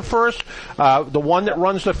sensor first, the one that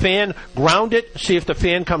runs the fan, ground it, see if the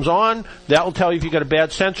fan comes on. That will tell you if you got a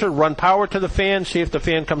bad sensor. Run power to the fan, see if the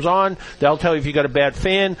fan comes on. That'll tell you if you got a bad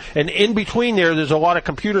fan. And in between there's a lot of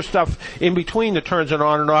computer stuff in between that turns it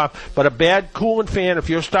on and off. But a bad coolant fan, if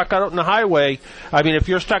you're stuck out on the highway, if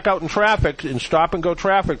you're stuck out in traffic, in stop and go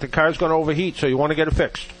traffic, the car's going to overheat. So you want to get it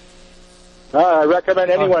fixed. I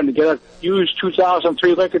recommend anyone to get a used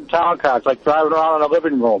 2003 Lincoln Town Car. It's like driving around in a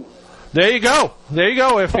living room. There you go.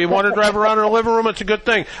 If you want to drive around in a living room, it's a good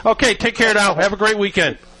thing. Okay, take care now. Have a great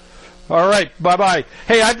weekend. All right, bye-bye.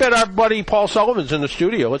 Hey, I bet our buddy Paul Sullivan's in the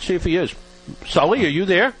studio. Let's see if he is. Sully, are you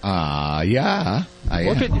there? Yeah.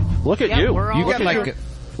 Look at you.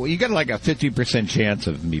 You got like a 50% chance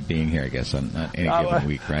of me being here, I guess, on any given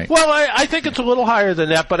week, right? Well, I think it's a little higher than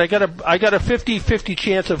that, but I got a 50-50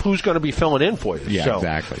 chance of who's going to be filling in for you. Yeah, so,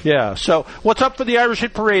 exactly. Yeah. So, what's up for the Irish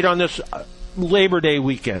Hit Parade on this Labor Day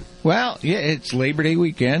weekend. Well, yeah, it's Labor Day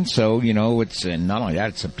weekend, so, it's not only that,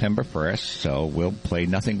 it's September 1st, so we'll play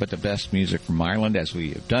nothing but the best music from Ireland, as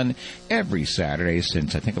we have done every Saturday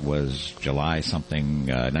since, I think it was July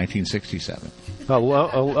 1967.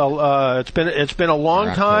 It's been a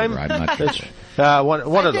long time. I'm not sure. One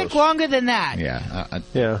of those. Longer than that.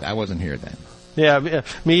 Yeah, I wasn't here then. Yeah,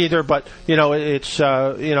 me either. But it's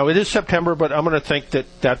it is September, but I'm going to think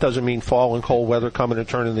that doesn't mean fall and cold weather coming and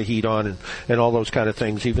turning the heat on and all those kind of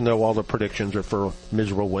things. Even though all the predictions are for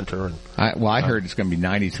miserable winter. I heard it's going to be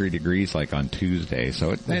 93 degrees like on Tuesday,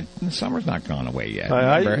 so the summer's not gone away yet.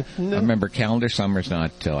 I remember calendar summer's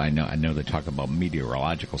not till I know they talk about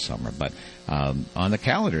meteorological summer, but on the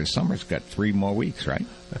calendar, summer's got 3 more weeks, right?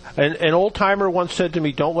 An old-timer once said to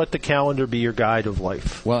me, don't let the calendar be your guide of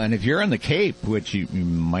life. Well, and if you're on the Cape, which you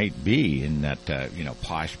might be in that,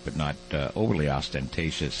 posh but not overly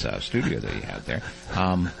ostentatious studio that you have there,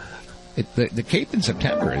 the Cape in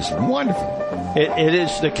September is wonderful. It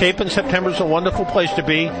is. The Cape in September is a wonderful place to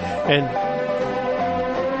be, and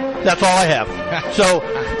that's all I have. So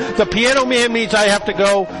the Piano Man means I have to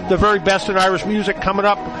go. The very best in Irish music coming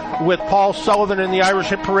up with Paul Sullivan and the Irish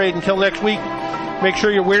Hit Parade. Until next week, make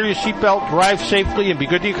sure you wear your seatbelt, drive safely, and be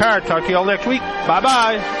good to your car. Talk to you all next week.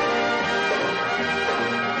 Bye-bye.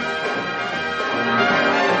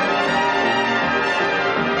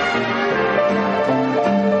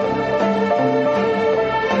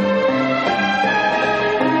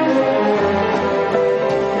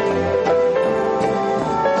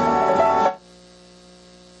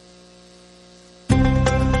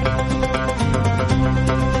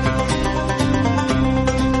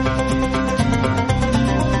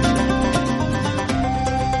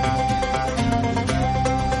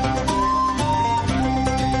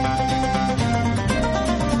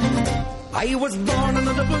 I was born on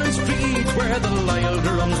the Dublin street where the loyal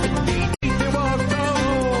drums did beat. They walked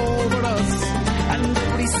all over us, and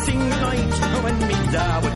every single night when me da would